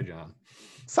 Which side, John?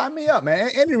 Sign me up, man.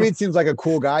 Andy Reid seems like a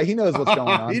cool guy. He knows what's going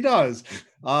on. He does.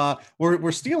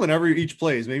 We're stealing each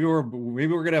plays. Maybe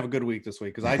we're gonna have a good week this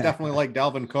week because I definitely like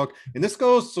Dalvin Cook. And this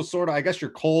goes to sort of, I guess, your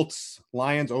Colts,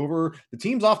 Lions over. The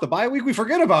team's off the bye week. We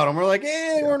forget about them. We're like,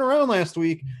 they weren't around last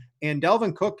week. And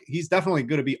Dalvin Cook, he's definitely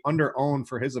going to be under-owned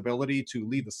for his ability to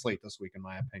lead the slate this week, in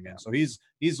my opinion. So he's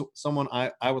someone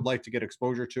I would like to get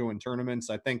exposure to in tournaments.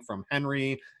 I think from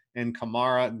Henry and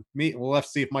Kamara, we'll have to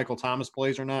see if Michael Thomas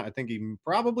plays or not. I think he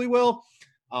probably will.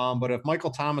 But if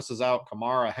Michael Thomas is out,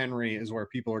 Kamara, Henry is where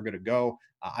people are going to go.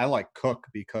 I like Cook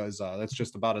because that's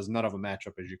just about as nut of a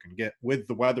matchup as you can get with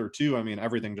the weather too. I mean,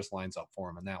 everything just lines up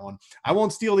for him in that one. I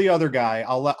won't steal the other guy.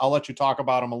 I'll let you talk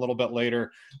about him a little bit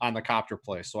later on the copter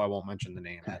play, so I won't mention the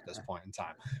name at this point in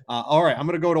time. All right, I'm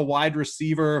going to go to wide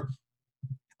receiver.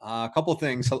 A couple of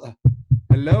things.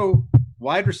 Hello,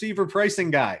 wide receiver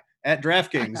pricing guy at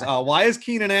DraftKings. Why is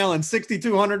Keenan Allen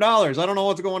 $6,200? I don't know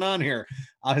what's going on here.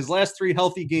 His last 3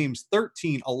 healthy games,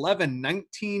 13, 11,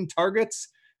 19 targets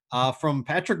from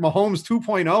Patrick Mahomes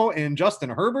 2.0 and Justin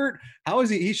Herbert. How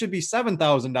is he? He should be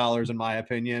 $7,000 in my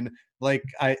opinion. Like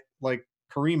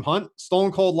Kareem Hunt,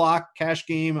 stone cold lock, cash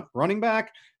game running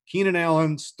back. Keenan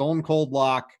Allen, stone cold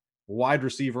lock, wide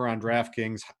receiver on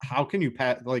DraftKings. How can you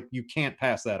pass? Like, you can't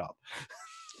pass that up.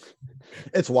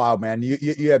 It's wild, man.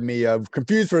 You had me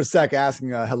confused for a sec asking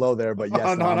hello there, but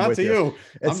yes, no, not to you.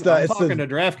 I'm talking to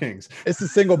DraftKings. It's the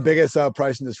single biggest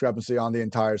pricing discrepancy on the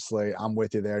entire slate. I'm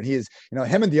with you there. And he's,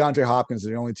 him and DeAndre Hopkins are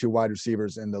the only 2 wide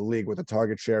receivers in the league with a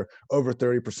target share over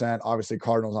 30%. Obviously,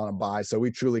 Cardinals on a bye, so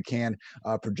we truly can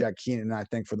project Keenan, I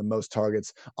think, for the most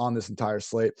targets on this entire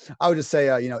slate. I would just say,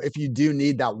 if you do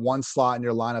need that one slot in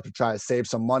your lineup to try to save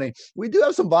some money, we do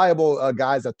have some viable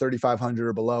guys at 3,500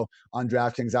 or below on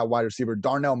DraftKings at wide receiver.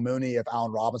 Darnell Mooney, if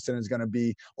Allen Robinson is going to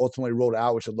be ultimately ruled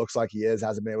out, which it looks like he is,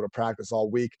 hasn't been able to practice all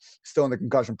week, still in the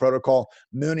concussion protocol.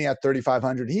 Mooney at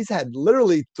 3,500. He's had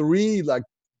literally 3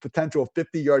 potential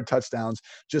 50-yard touchdowns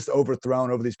just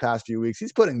overthrown over these past few weeks.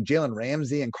 He's putting Jalen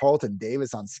Ramsey and Carlton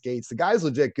Davis on skates. The guy's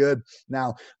legit good.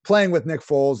 Now, playing with Nick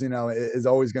Foles, is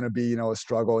always going to be, a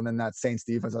struggle. And then that Saints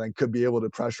defense, I think, could be able to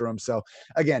pressure him. So,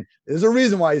 again, there's a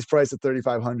reason why he's priced at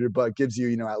 3,500, but gives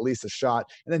you, at least a shot.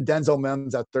 And then Denzel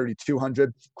Mims at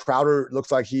 3,200. Crowder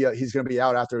looks like he's going to be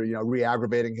out after,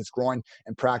 re-aggravating his groin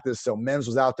in practice. So Mims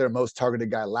was out there, most targeted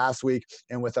guy last week.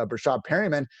 And with Brashad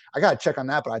Perryman, I got to check on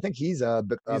that, but I think he's a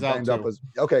bit banged up.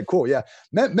 Okay, cool. Yeah.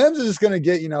 Mims is just going to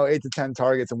get, 8 to 10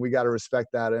 targets, and we got to respect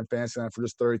that in fantasy for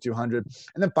just 3,200.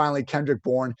 And then finally, Kendrick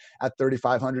Bourne at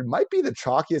 3,500 might be the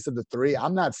chalkiest of the 3.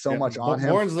 I'm not so much on him.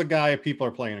 Bourne's the guy people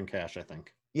are playing in cash, I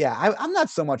think. Yeah, I'm not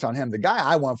so much on him. The guy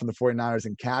I want from the 49ers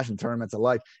in cash and tournaments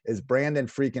alike is Brandon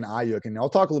freaking Ayuk. And I'll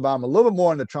talk about him a little bit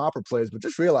more in the chopper plays, but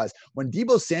just realize when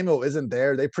Deebo Samuel isn't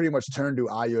there, they pretty much turn to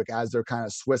Ayuk as their kind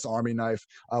of Swiss Army knife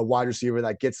wide receiver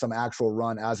that gets some actual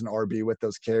run as an RB with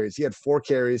those carries. He had 4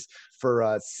 carries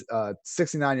for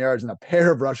 69 yards and a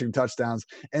pair of rushing touchdowns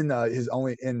in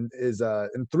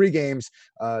 3 games,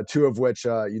 2 of which,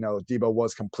 Deebo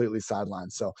was completely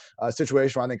sidelined. So a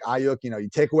situation where I think Ayuk, you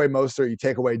take away Mostert, you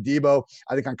take away Deebo.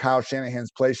 I think on Kyle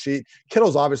Shanahan's play sheet,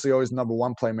 Kittle's obviously always the number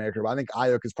 1 playmaker, but I think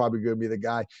Ayuk is probably going to be the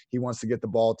guy he wants to get the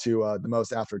ball to the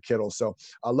most after Kittle. So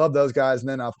I love those guys. And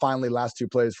then finally, last 2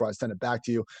 plays before I send it back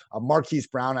to you, Marquise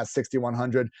Brown at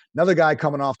 6,100. Another guy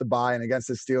coming off the bye and against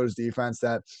the Steelers defense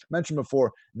that I mentioned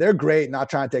before, they're great, not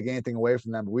trying to take anything away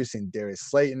from them, but we've seen Darius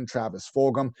Slayton, Travis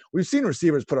Fulgham. We've seen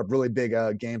receivers put up really big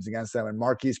games against them. And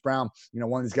Marquise Brown,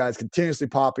 one of these guys continuously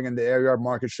popping into air yard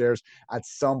market shares. At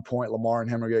some point, Lamar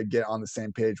and him are going to get on the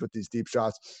same page with these deep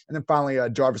shots. And then finally,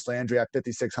 Jarvis Landry at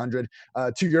 5,600.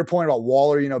 To your point about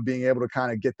Waller, being able to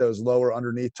kind of get those lower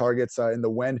underneath targets in the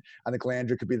wind, I think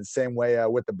Landry could be the same way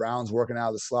with the Browns working out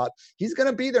of the slot. He's going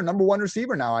to be their number 1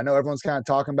 receiver now. I know everyone's kind of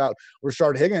talking about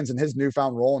Rashard Higgins and his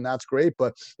newfound role, and that's great.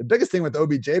 But the biggest thing with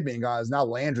OBJ being gone is now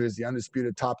Landry is the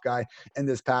undisputed top guy in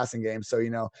this passing game. So,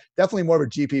 definitely more of a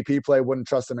GPP play. Wouldn't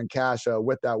trust him in cash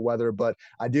with that weather. But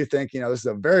I do think, this is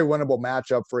a very winnable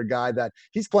matchup for a guy that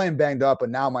he's playing banged up, but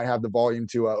now might have the volume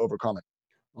to overcome it.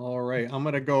 All right. I'm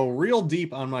going to go real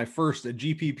deep on my first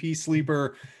GPP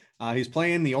sleeper. He's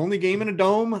playing the only game in a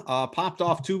dome, popped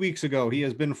off 2 weeks ago. He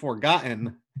has been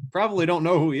forgotten. Probably don't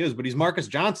know who he is, but he's Marcus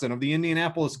Johnson of the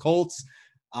Indianapolis Colts.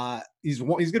 He's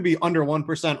going to be under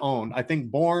 1% owned. I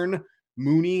think Bourne,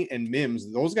 Mooney, and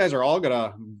Mims, those guys are all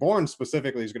Bourne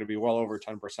specifically is going to be well over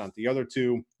 10%. The other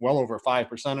 2, well over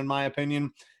 5% in my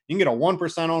opinion. You can get a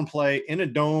 1% on play in a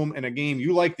dome in a game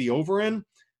you like the over in.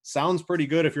 Sounds pretty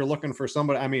good if you're looking for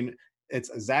somebody. I mean, it's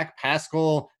Zach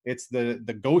Pascal. It's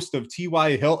the ghost of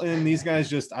T.Y. Hilton. These guys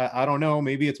just, I don't know.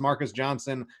 Maybe it's Marcus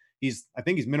Johnson. I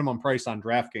think he's minimum price on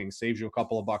DraftKings, saves you a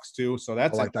couple of bucks too. So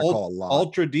that's an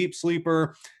ultra deep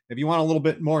sleeper. If you want a little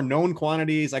bit more known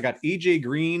quantities, I got AJ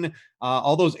Green,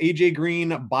 all those AJ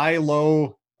Green buy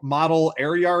low model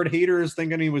air yard haters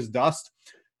thinking he was dust.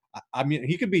 I mean,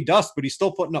 he could be dust, but he's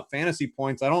still putting up fantasy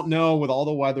points. I don't know with all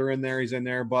the weather in there, he's in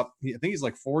there, but I think he's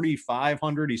like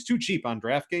 4,500. He's too cheap on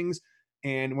DraftKings.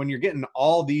 And when you're getting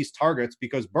all these targets,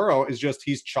 because Burrow is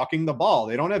he's chucking the ball.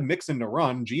 They don't have Mixon to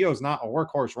run. Gio's not a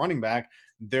workhorse running back.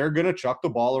 they're going to chuck the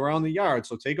ball around the yard.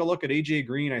 So take a look at AJ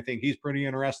Green. I think he's pretty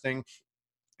interesting.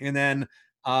 And then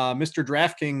Mr.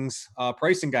 DraftKings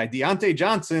pricing guy, Deontay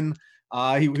Johnson.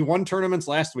 He won tournaments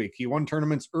last week. He won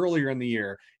tournaments earlier in the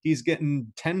year. He's getting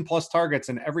 10 plus targets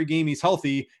in every game he's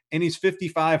healthy, and he's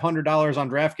 $5,500 on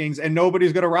DraftKings, and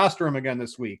nobody's going to roster him again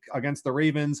this week against the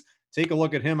Ravens. Take a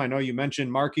look at him. I know you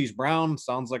mentioned Marquise Brown.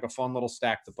 Sounds like a fun little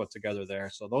stack to put together there.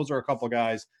 So those are a couple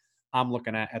guys I'm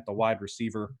looking at the wide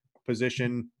receiver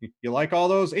position. You like all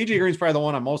those? AJ Green's probably the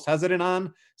one I'm most hesitant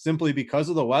on simply because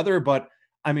of the weather, but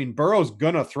I mean, Burrow's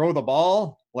going to throw the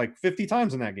ball like 50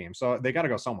 times in that game. So they got to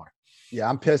go somewhere. Yeah,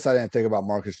 I'm pissed I didn't think about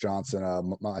Marcus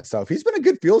Johnson myself. He's been a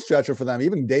good field stretcher for them,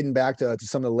 even dating back to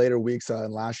some of the later weeks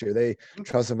in last year. They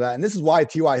trust him for that. And this is why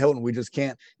T.Y. Hilton, we just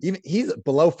can't even – he's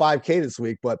below 5K this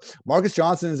week. But Marcus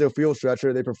Johnson is their field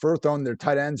stretcher. They prefer throwing their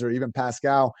tight ends or even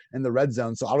Pascal in the red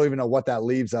zone. So I don't even know what that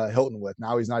leaves Hilton with.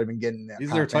 Now he's not even getting –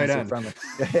 he's their tight end. Friendly.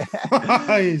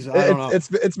 I don't know.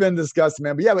 It's been disgusting,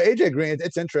 man. But yeah, but AJ Green,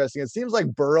 it's interesting. It seems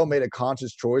like Burrow made a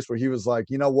conscious choice where he was like,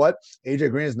 you know what?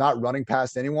 AJ Green is not running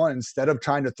past anyone. Instead of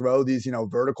trying to throw these,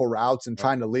 vertical routes and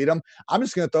trying to lead them, I'm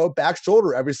just going to throw it back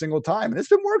shoulder every single time. And it's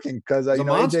been working because,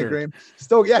 AJ Green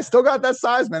still got that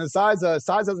size, man. His size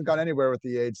hasn't gone anywhere with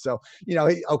the age. So,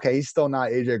 he's still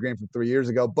not AJ Green from 3 years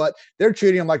ago, but they're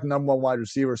treating him like the number one wide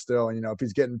receiver still. And, if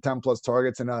he's getting 10 plus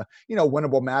targets in a,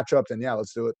 winnable matchup, then yeah,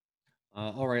 let's do it.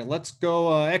 All right, let's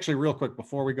go. Actually, real quick,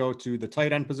 before we go to the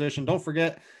tight end position, don't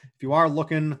forget, if you are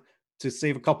looking to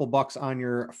save a couple bucks on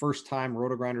your first time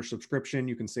RotoGrinder subscription,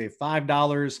 you can save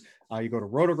 $5. You go to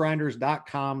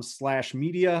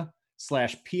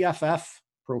rotogrinders.com/media/PFF,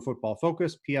 Pro Football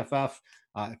Focus, PFF.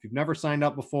 If you've never signed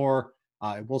up before,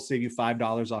 it will save you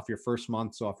 $5 off your first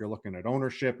month. So if you're looking at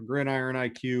ownership, Gridiron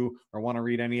IQ, or want to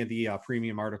read any of the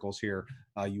premium articles here,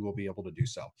 you will be able to do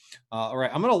so. All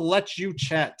right, I'm going to let you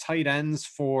chat tight ends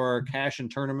for cash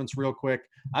and tournaments real quick.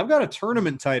 I've got a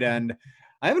tournament tight end.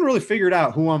 I haven't really figured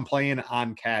out who I'm playing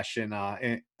on cash and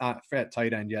at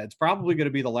tight end yet. It's probably going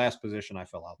to be the last position I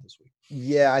fill out this week.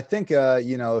 Yeah, I think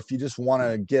if you just want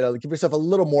to give yourself a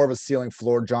little more of a ceiling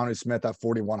floor, Jonnu Smith at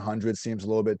 4,100 seems a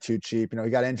little bit too cheap. He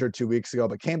got injured 2 weeks ago,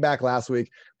 but came back last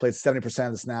week, played 70%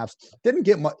 of the snaps. Didn't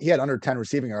get much. He had under 10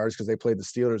 receiving yards because they played the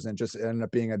Steelers and just ended up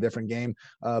being a different game.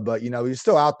 But he's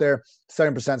still out there,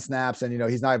 70% snaps, and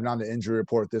he's not even on the injury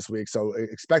report this week. So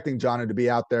expecting Jonnu to be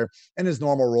out there in his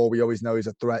normal role. We always know he's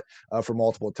a threat for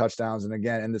multiple touchdowns. And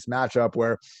again, in this matchup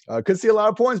where could see a lot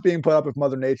of points being put up if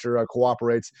Mother Nature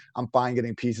cooperates, I'm fine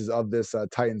getting pieces of this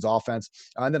Titans offense.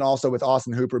 And then also with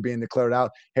Austin Hooper being declared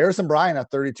out, Harrison Bryant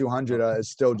at 3,200 is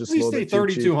still just a little bit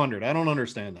 3,200. I don't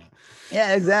understand that.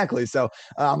 Yeah, exactly. So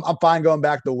I'm fine going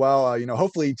back to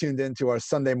hopefully you tuned into our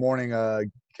Sunday morning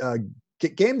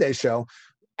game day show.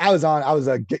 I was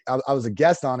a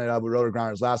guest on it with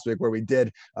RotoGrinders last week where we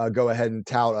did go ahead and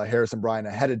tout Harrison Bryant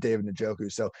ahead of David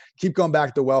Njoku. So keep going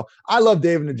back to I love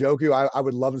David Njoku. I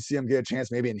would love to see him get a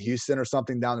chance maybe in Houston or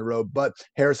something down the road, but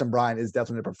Harrison Bryant is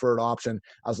definitely the preferred option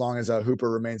as long as Hooper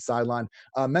remains sidelined.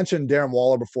 Mentioned Darren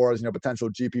Waller before as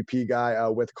potential GPP guy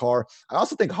with Carr. I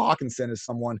also think Hawkinson is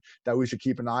someone that we should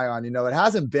keep an eye on. It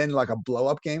hasn't been like a blow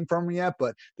up game from him yet,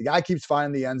 but the guy keeps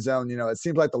finding the end zone. It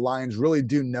seems like the Lions really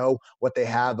do know what they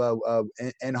have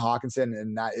in Hawkinson,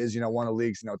 and that is one of the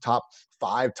league's top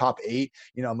 5, top 8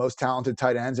 most talented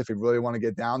tight ends if you really want to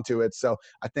get down to it. So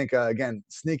I think again,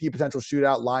 sneaky potential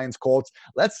shootout, Lions Colts.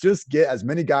 Let's just get as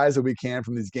many guys as we can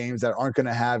from these games that aren't going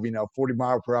to have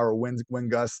 40-mile-per-hour wind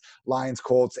gusts. Lions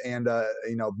Colts and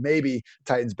maybe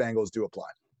Titans Bengals do apply.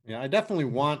 Yeah, I definitely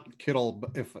want Kittle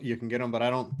if you can get him, but I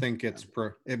don't think it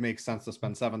makes sense to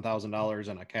spend $7,000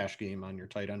 in a cash game on your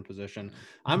tight end position.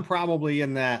 I'm probably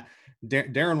in that.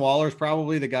 Darren Waller's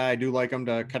probably the guy. I do like him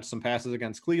to catch some passes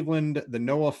against Cleveland, the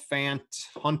Noah Fant,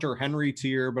 Hunter Henry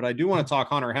tier, but I do want to talk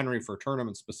Hunter Henry for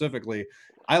tournament specifically.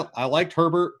 I liked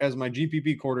Herbert as my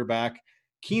GPP quarterback.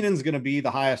 Keenan's going to be the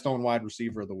highest owned wide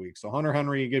receiver of the week. So Hunter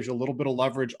Henry gives you a little bit of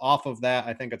leverage off of that.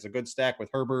 I think it's a good stack with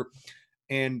Herbert.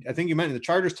 And I think you mentioned the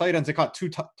Chargers tight ends, they caught 2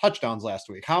 touchdowns last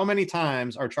week. How many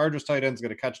times are Chargers tight ends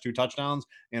going to catch 2 touchdowns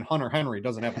and Hunter Henry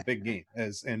doesn't have a big game?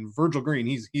 And Virgil Green,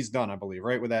 he's done, I believe,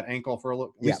 right, with that ankle for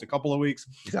at least a couple of weeks.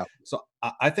 Yeah. So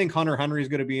I think Hunter Henry is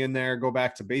going to be in there. Go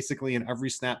back to basically an every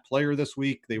snap player this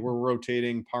week. They were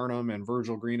rotating Parham and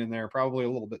Virgil Green in there, probably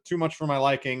a little bit too much for my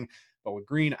liking. But with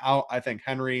Green out, I think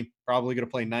Henry probably going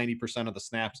to play 90% of the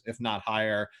snaps, if not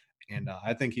higher. And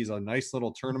I think he's a nice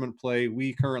little tournament play.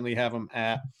 We currently have him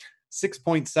at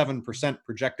 6.7%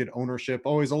 projected ownership.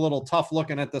 Always a little tough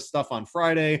looking at this stuff on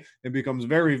Friday. It becomes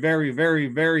very, very, very,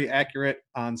 very accurate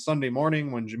on Sunday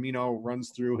morning when Jamino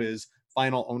runs through his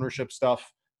final ownership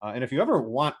stuff. And if you ever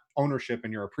want ownership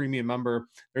and you're a premium member,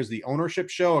 there's the ownership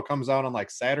show. It comes out on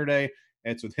like Saturday.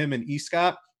 It's with him and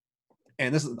Escott.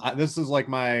 And this is like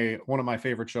one of my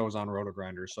favorite shows on Roto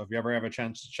Grinders. So if you ever have a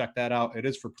chance to check that out, it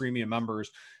is for premium members,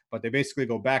 but they basically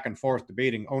go back and forth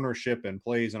debating ownership and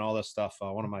plays and all this stuff.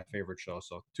 One of my favorite shows.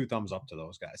 So 2 thumbs up to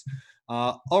those guys.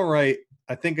 All right.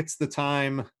 I think it's the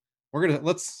time you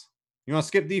want to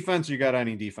skip defense, or you got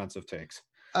any defensive takes?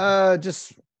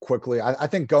 Just quickly, I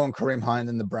think going Kareem Hunt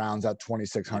and the Browns at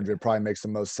 2,600 probably makes the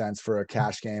most sense for a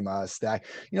cash game stack.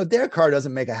 Derek Carr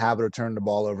doesn't make a habit of turning the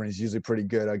ball over, and he's usually pretty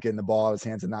good at getting the ball out of his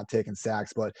hands and not taking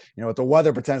sacks. But, with the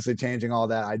weather potentially changing all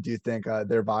that, I do think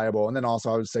they're viable. And then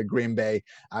also I would say Green Bay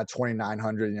at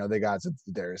 2,900. They got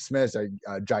Darius Smith,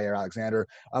 Jair Alexander,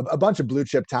 a bunch of blue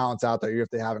chip talents out there if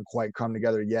they haven't quite come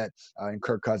together yet. And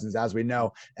Kirk Cousins, as we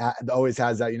know, always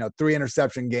has that, 3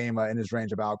 interception game in his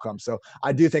range of outcomes. So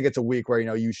I do think it's a week where,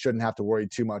 you shouldn't have to worry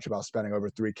too much about spending over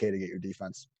 $3K to get your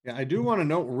defense. Yeah, I do want to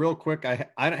note real quick, I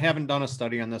haven't done a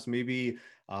study on this. Maybe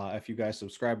if you guys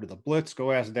subscribe to the Blitz,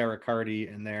 go ask Derek Hardy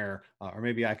in there, or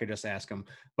maybe I could just ask him.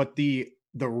 But the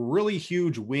really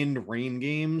huge wind rain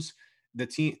games, the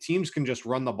teams can just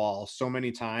run the ball so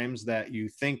many times that you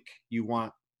think you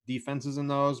want defenses in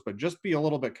those, but just be a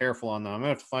little bit careful on them. I'm gonna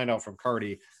have to find out from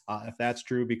Cardi if that's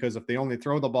true, because if they only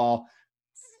throw the ball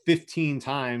 15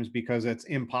 times because it's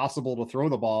impossible to throw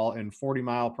the ball in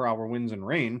 40-mile-per-hour winds and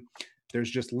rain, there's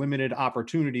just limited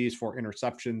opportunities for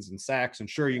interceptions and sacks. And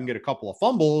sure, you can get a couple of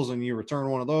fumbles and you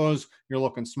return one of those, you're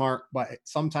looking smart, but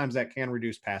sometimes that can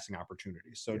reduce passing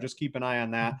opportunities. So just keep an eye on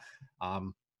that.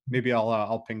 Maybe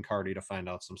I'll ping Cardi to find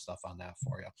out some stuff on that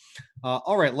for you.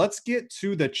 All right, let's get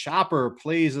to the chopper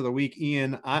plays of the week.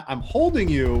 Ian, I'm holding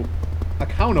you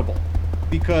accountable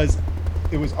because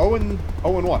it was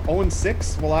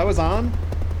 0-6 while I was on?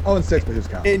 0-6, but who's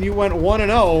counting? And you went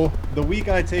 1-0 the week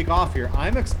I take off here.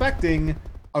 I'm expecting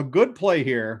a good play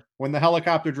here when the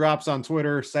helicopter drops on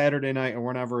Twitter Saturday night or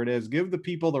whenever it is. Give the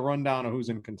people the rundown of who's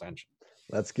in contention.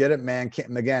 Let's get it, man.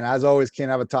 Again, as always,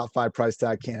 can't have a top 5 price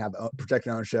tag, can't have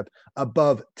protected ownership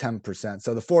above 10%.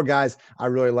 So the 4 guys I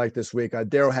really like this week,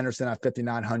 Darrell Henderson at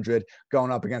 5,900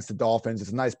 going up against the Dolphins.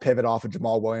 It's a nice pivot off of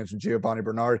Jamal Williams and Giovanni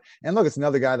Bernard. And look, it's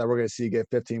another guy that we're going to see get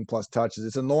 15 plus touches.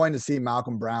 It's annoying to see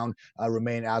Malcolm Brown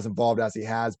remain as involved as he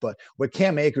has, but with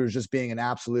Cam Akers just being an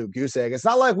absolute goose egg, it's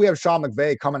not like we have Sean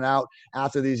McVay coming out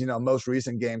after these, most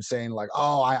recent games saying like,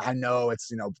 oh, I know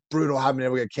it's, brutal having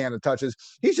to get Cam the touches.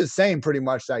 He's just saying pretty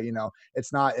much that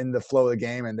it's not in the flow of the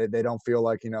game and they don't feel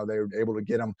like they were able to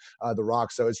get him the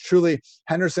rock. So it's truly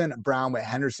Henderson, Brown, with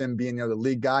Henderson being the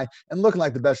lead guy and looking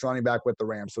like the best running back with the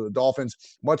Rams. So the Dolphins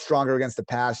much stronger against the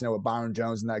pass, with Byron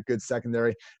Jones and that good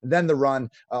secondary. And then the run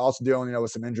also dealing with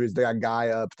some injuries. They got a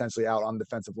guy potentially out on the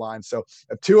defensive line. So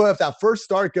if that first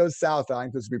start goes south, I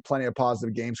think this would be plenty of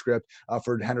positive game script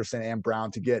for Henderson and Brown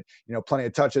to get plenty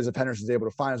of touches. If Henderson's able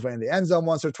to find his way in the end zone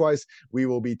once or twice, we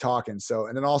will be talking. So,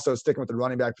 and then also sticking with the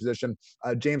running back position,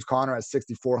 James Conner at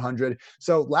 6,400.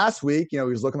 So last week, he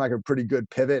was looking like a pretty good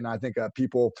pivot. And I think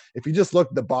people, if you just look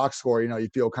at the box score, you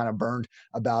feel kind of burned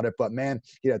about it. But man,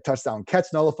 he had a touchdown catch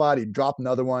nullified. He dropped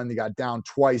another one. He got down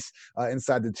twice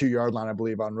inside the 2-yard line, I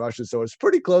believe, on rushes. So it's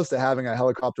pretty close to having a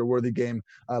helicopter worthy game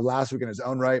last week in his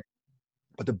own right.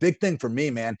 But the big thing for me,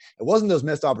 man, it wasn't those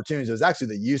missed opportunities. It was actually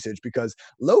the usage, because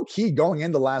low key going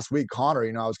into last week, Connor,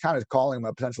 I was kind of calling him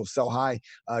a potential sell high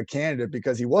candidate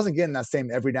because he wasn't getting that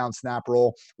same every down snap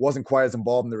role, wasn't quite as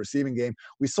involved in the receiving game.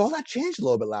 We saw that change a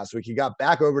little bit last week. He got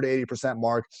back over to 80%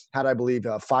 mark, had, I believe,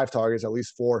 5 targets, at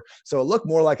least 4. So it looked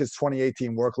more like his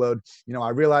 2018 workload. I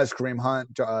realized Kareem Hunt,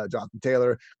 Jonathan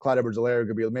Taylor, Clyde Edwards-Helaire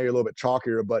could be maybe a little bit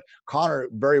chalkier, but Connor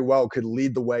very well could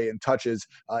lead the way in touches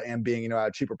and being, at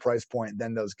a cheaper price point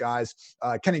than those guys.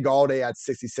 Kenny Galladay at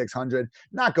 6,600,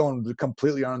 not going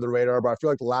completely under the radar, but I feel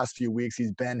like the last few weeks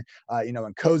he's been,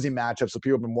 in cozy matchups, so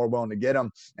people have been more willing to get him.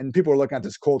 And people are looking at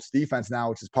this Colts defense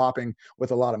now, which is popping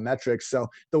with a lot of metrics. So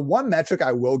the one metric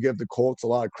I will give the Colts a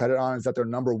lot of credit on is that they're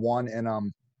number 1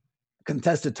 in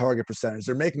contested target percentage.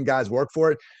 They're making guys work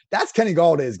for it. That's Kenny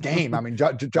Galladay's game. I mean,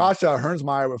 Josh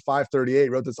Hernsmeyer with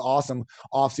 538 wrote this awesome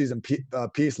offseason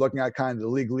piece looking at kind of the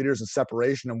league leaders and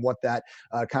separation and what that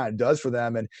kind of does for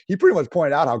them. And he pretty much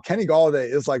pointed out how Kenny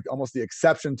Galladay is like almost the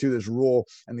exception to this rule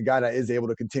and the guy that is able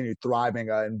to continue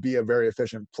thriving and be a very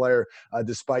efficient player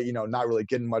despite, not really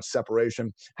getting much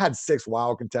separation. Had 6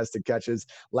 wild contested catches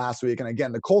last week. And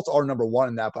again, the Colts are number 1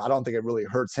 in that, but I don't think it really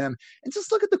hurts him. And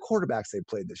just look at the quarterbacks they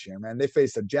played this year, man. They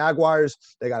faced the Jaguars.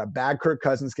 They got a bad Kirk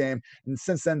Cousins game. And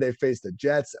since then, they faced the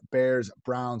Jets, Bears,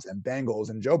 Browns, and Bengals.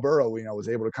 And Joe Burrow, was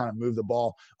able to kind of move the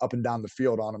ball up and down the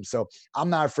field on them. So I'm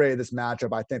not afraid of this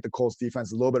matchup. I think the Colts defense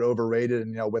is a little bit overrated.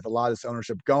 And, with a lot of this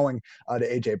ownership going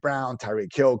to A.J. Brown,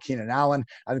 Tyreek Hill, Keenan Allen,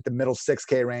 I think the middle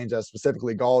 6K range,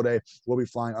 specifically Galladay, will be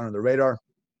flying under the radar.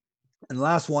 And the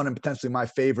last one, and potentially my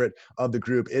favorite of the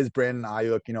group, is Brandon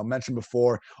Aiyuk. Mentioned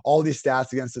before, all these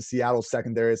stats against the Seattle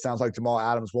secondary. It sounds like Jamal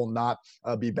Adams will not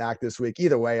be back this week.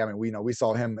 Either way, we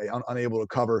saw him unable to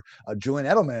cover Julian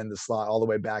Edelman in the slot all the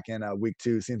way back in week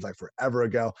 2. Seems like forever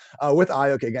ago. With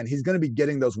Aiyuk, again, he's going to be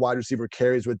getting those wide receiver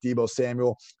carries with Deebo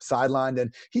Samuel sidelined.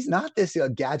 And he's not this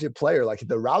gadget player. Like,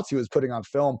 the routes he was putting on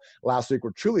film last week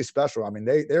were truly special.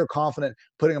 They're confident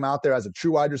putting him out there as a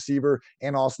true wide receiver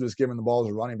and also just giving the ball as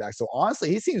a running back. So honestly,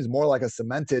 he seems more like a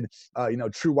cemented,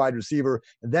 true wide receiver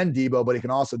than Deebo, but he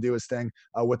can also do his thing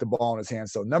with the ball in his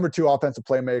hands. So number 2 offensive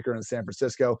playmaker in San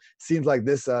Francisco. Seems like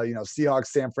this, Seahawks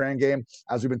San Fran game,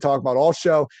 as we've been talking about all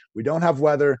show, we don't have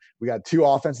weather. We got 2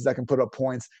 offenses that can put up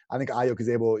points. I think Aiyuk is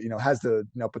able, has the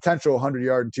potential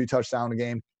 100-yard and 2 touchdown a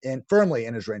game and firmly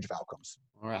in his range of outcomes.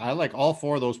 All right. I like all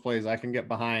 4 of those plays. I can get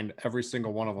behind every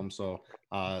single one of them. So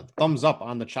thumbs up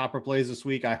on the chopper plays this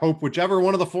week. I hope whichever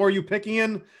one of the 4 you pick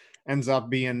in ends up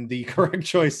being the correct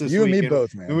choice this week. You and me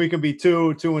both, man. And we can be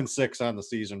 2-6 on the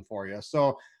season for you.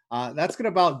 So that's going to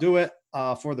about do it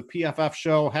for the PFF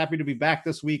show. Happy to be back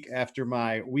this week after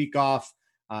my week off.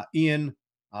 Ian,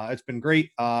 it's been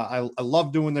great. I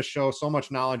love doing this show. So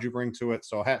much knowledge you bring to it.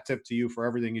 So hat tip to you for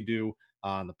everything you do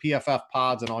on the PFF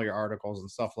pods and all your articles and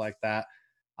stuff like that.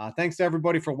 Thanks to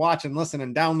everybody for watching,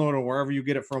 listening, downloading, wherever you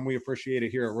get it from. We appreciate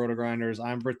it here at Roto Grinders.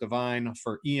 I'm Britt Devine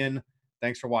for Ian.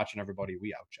 Thanks for watching, everybody.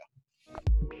 We out ya.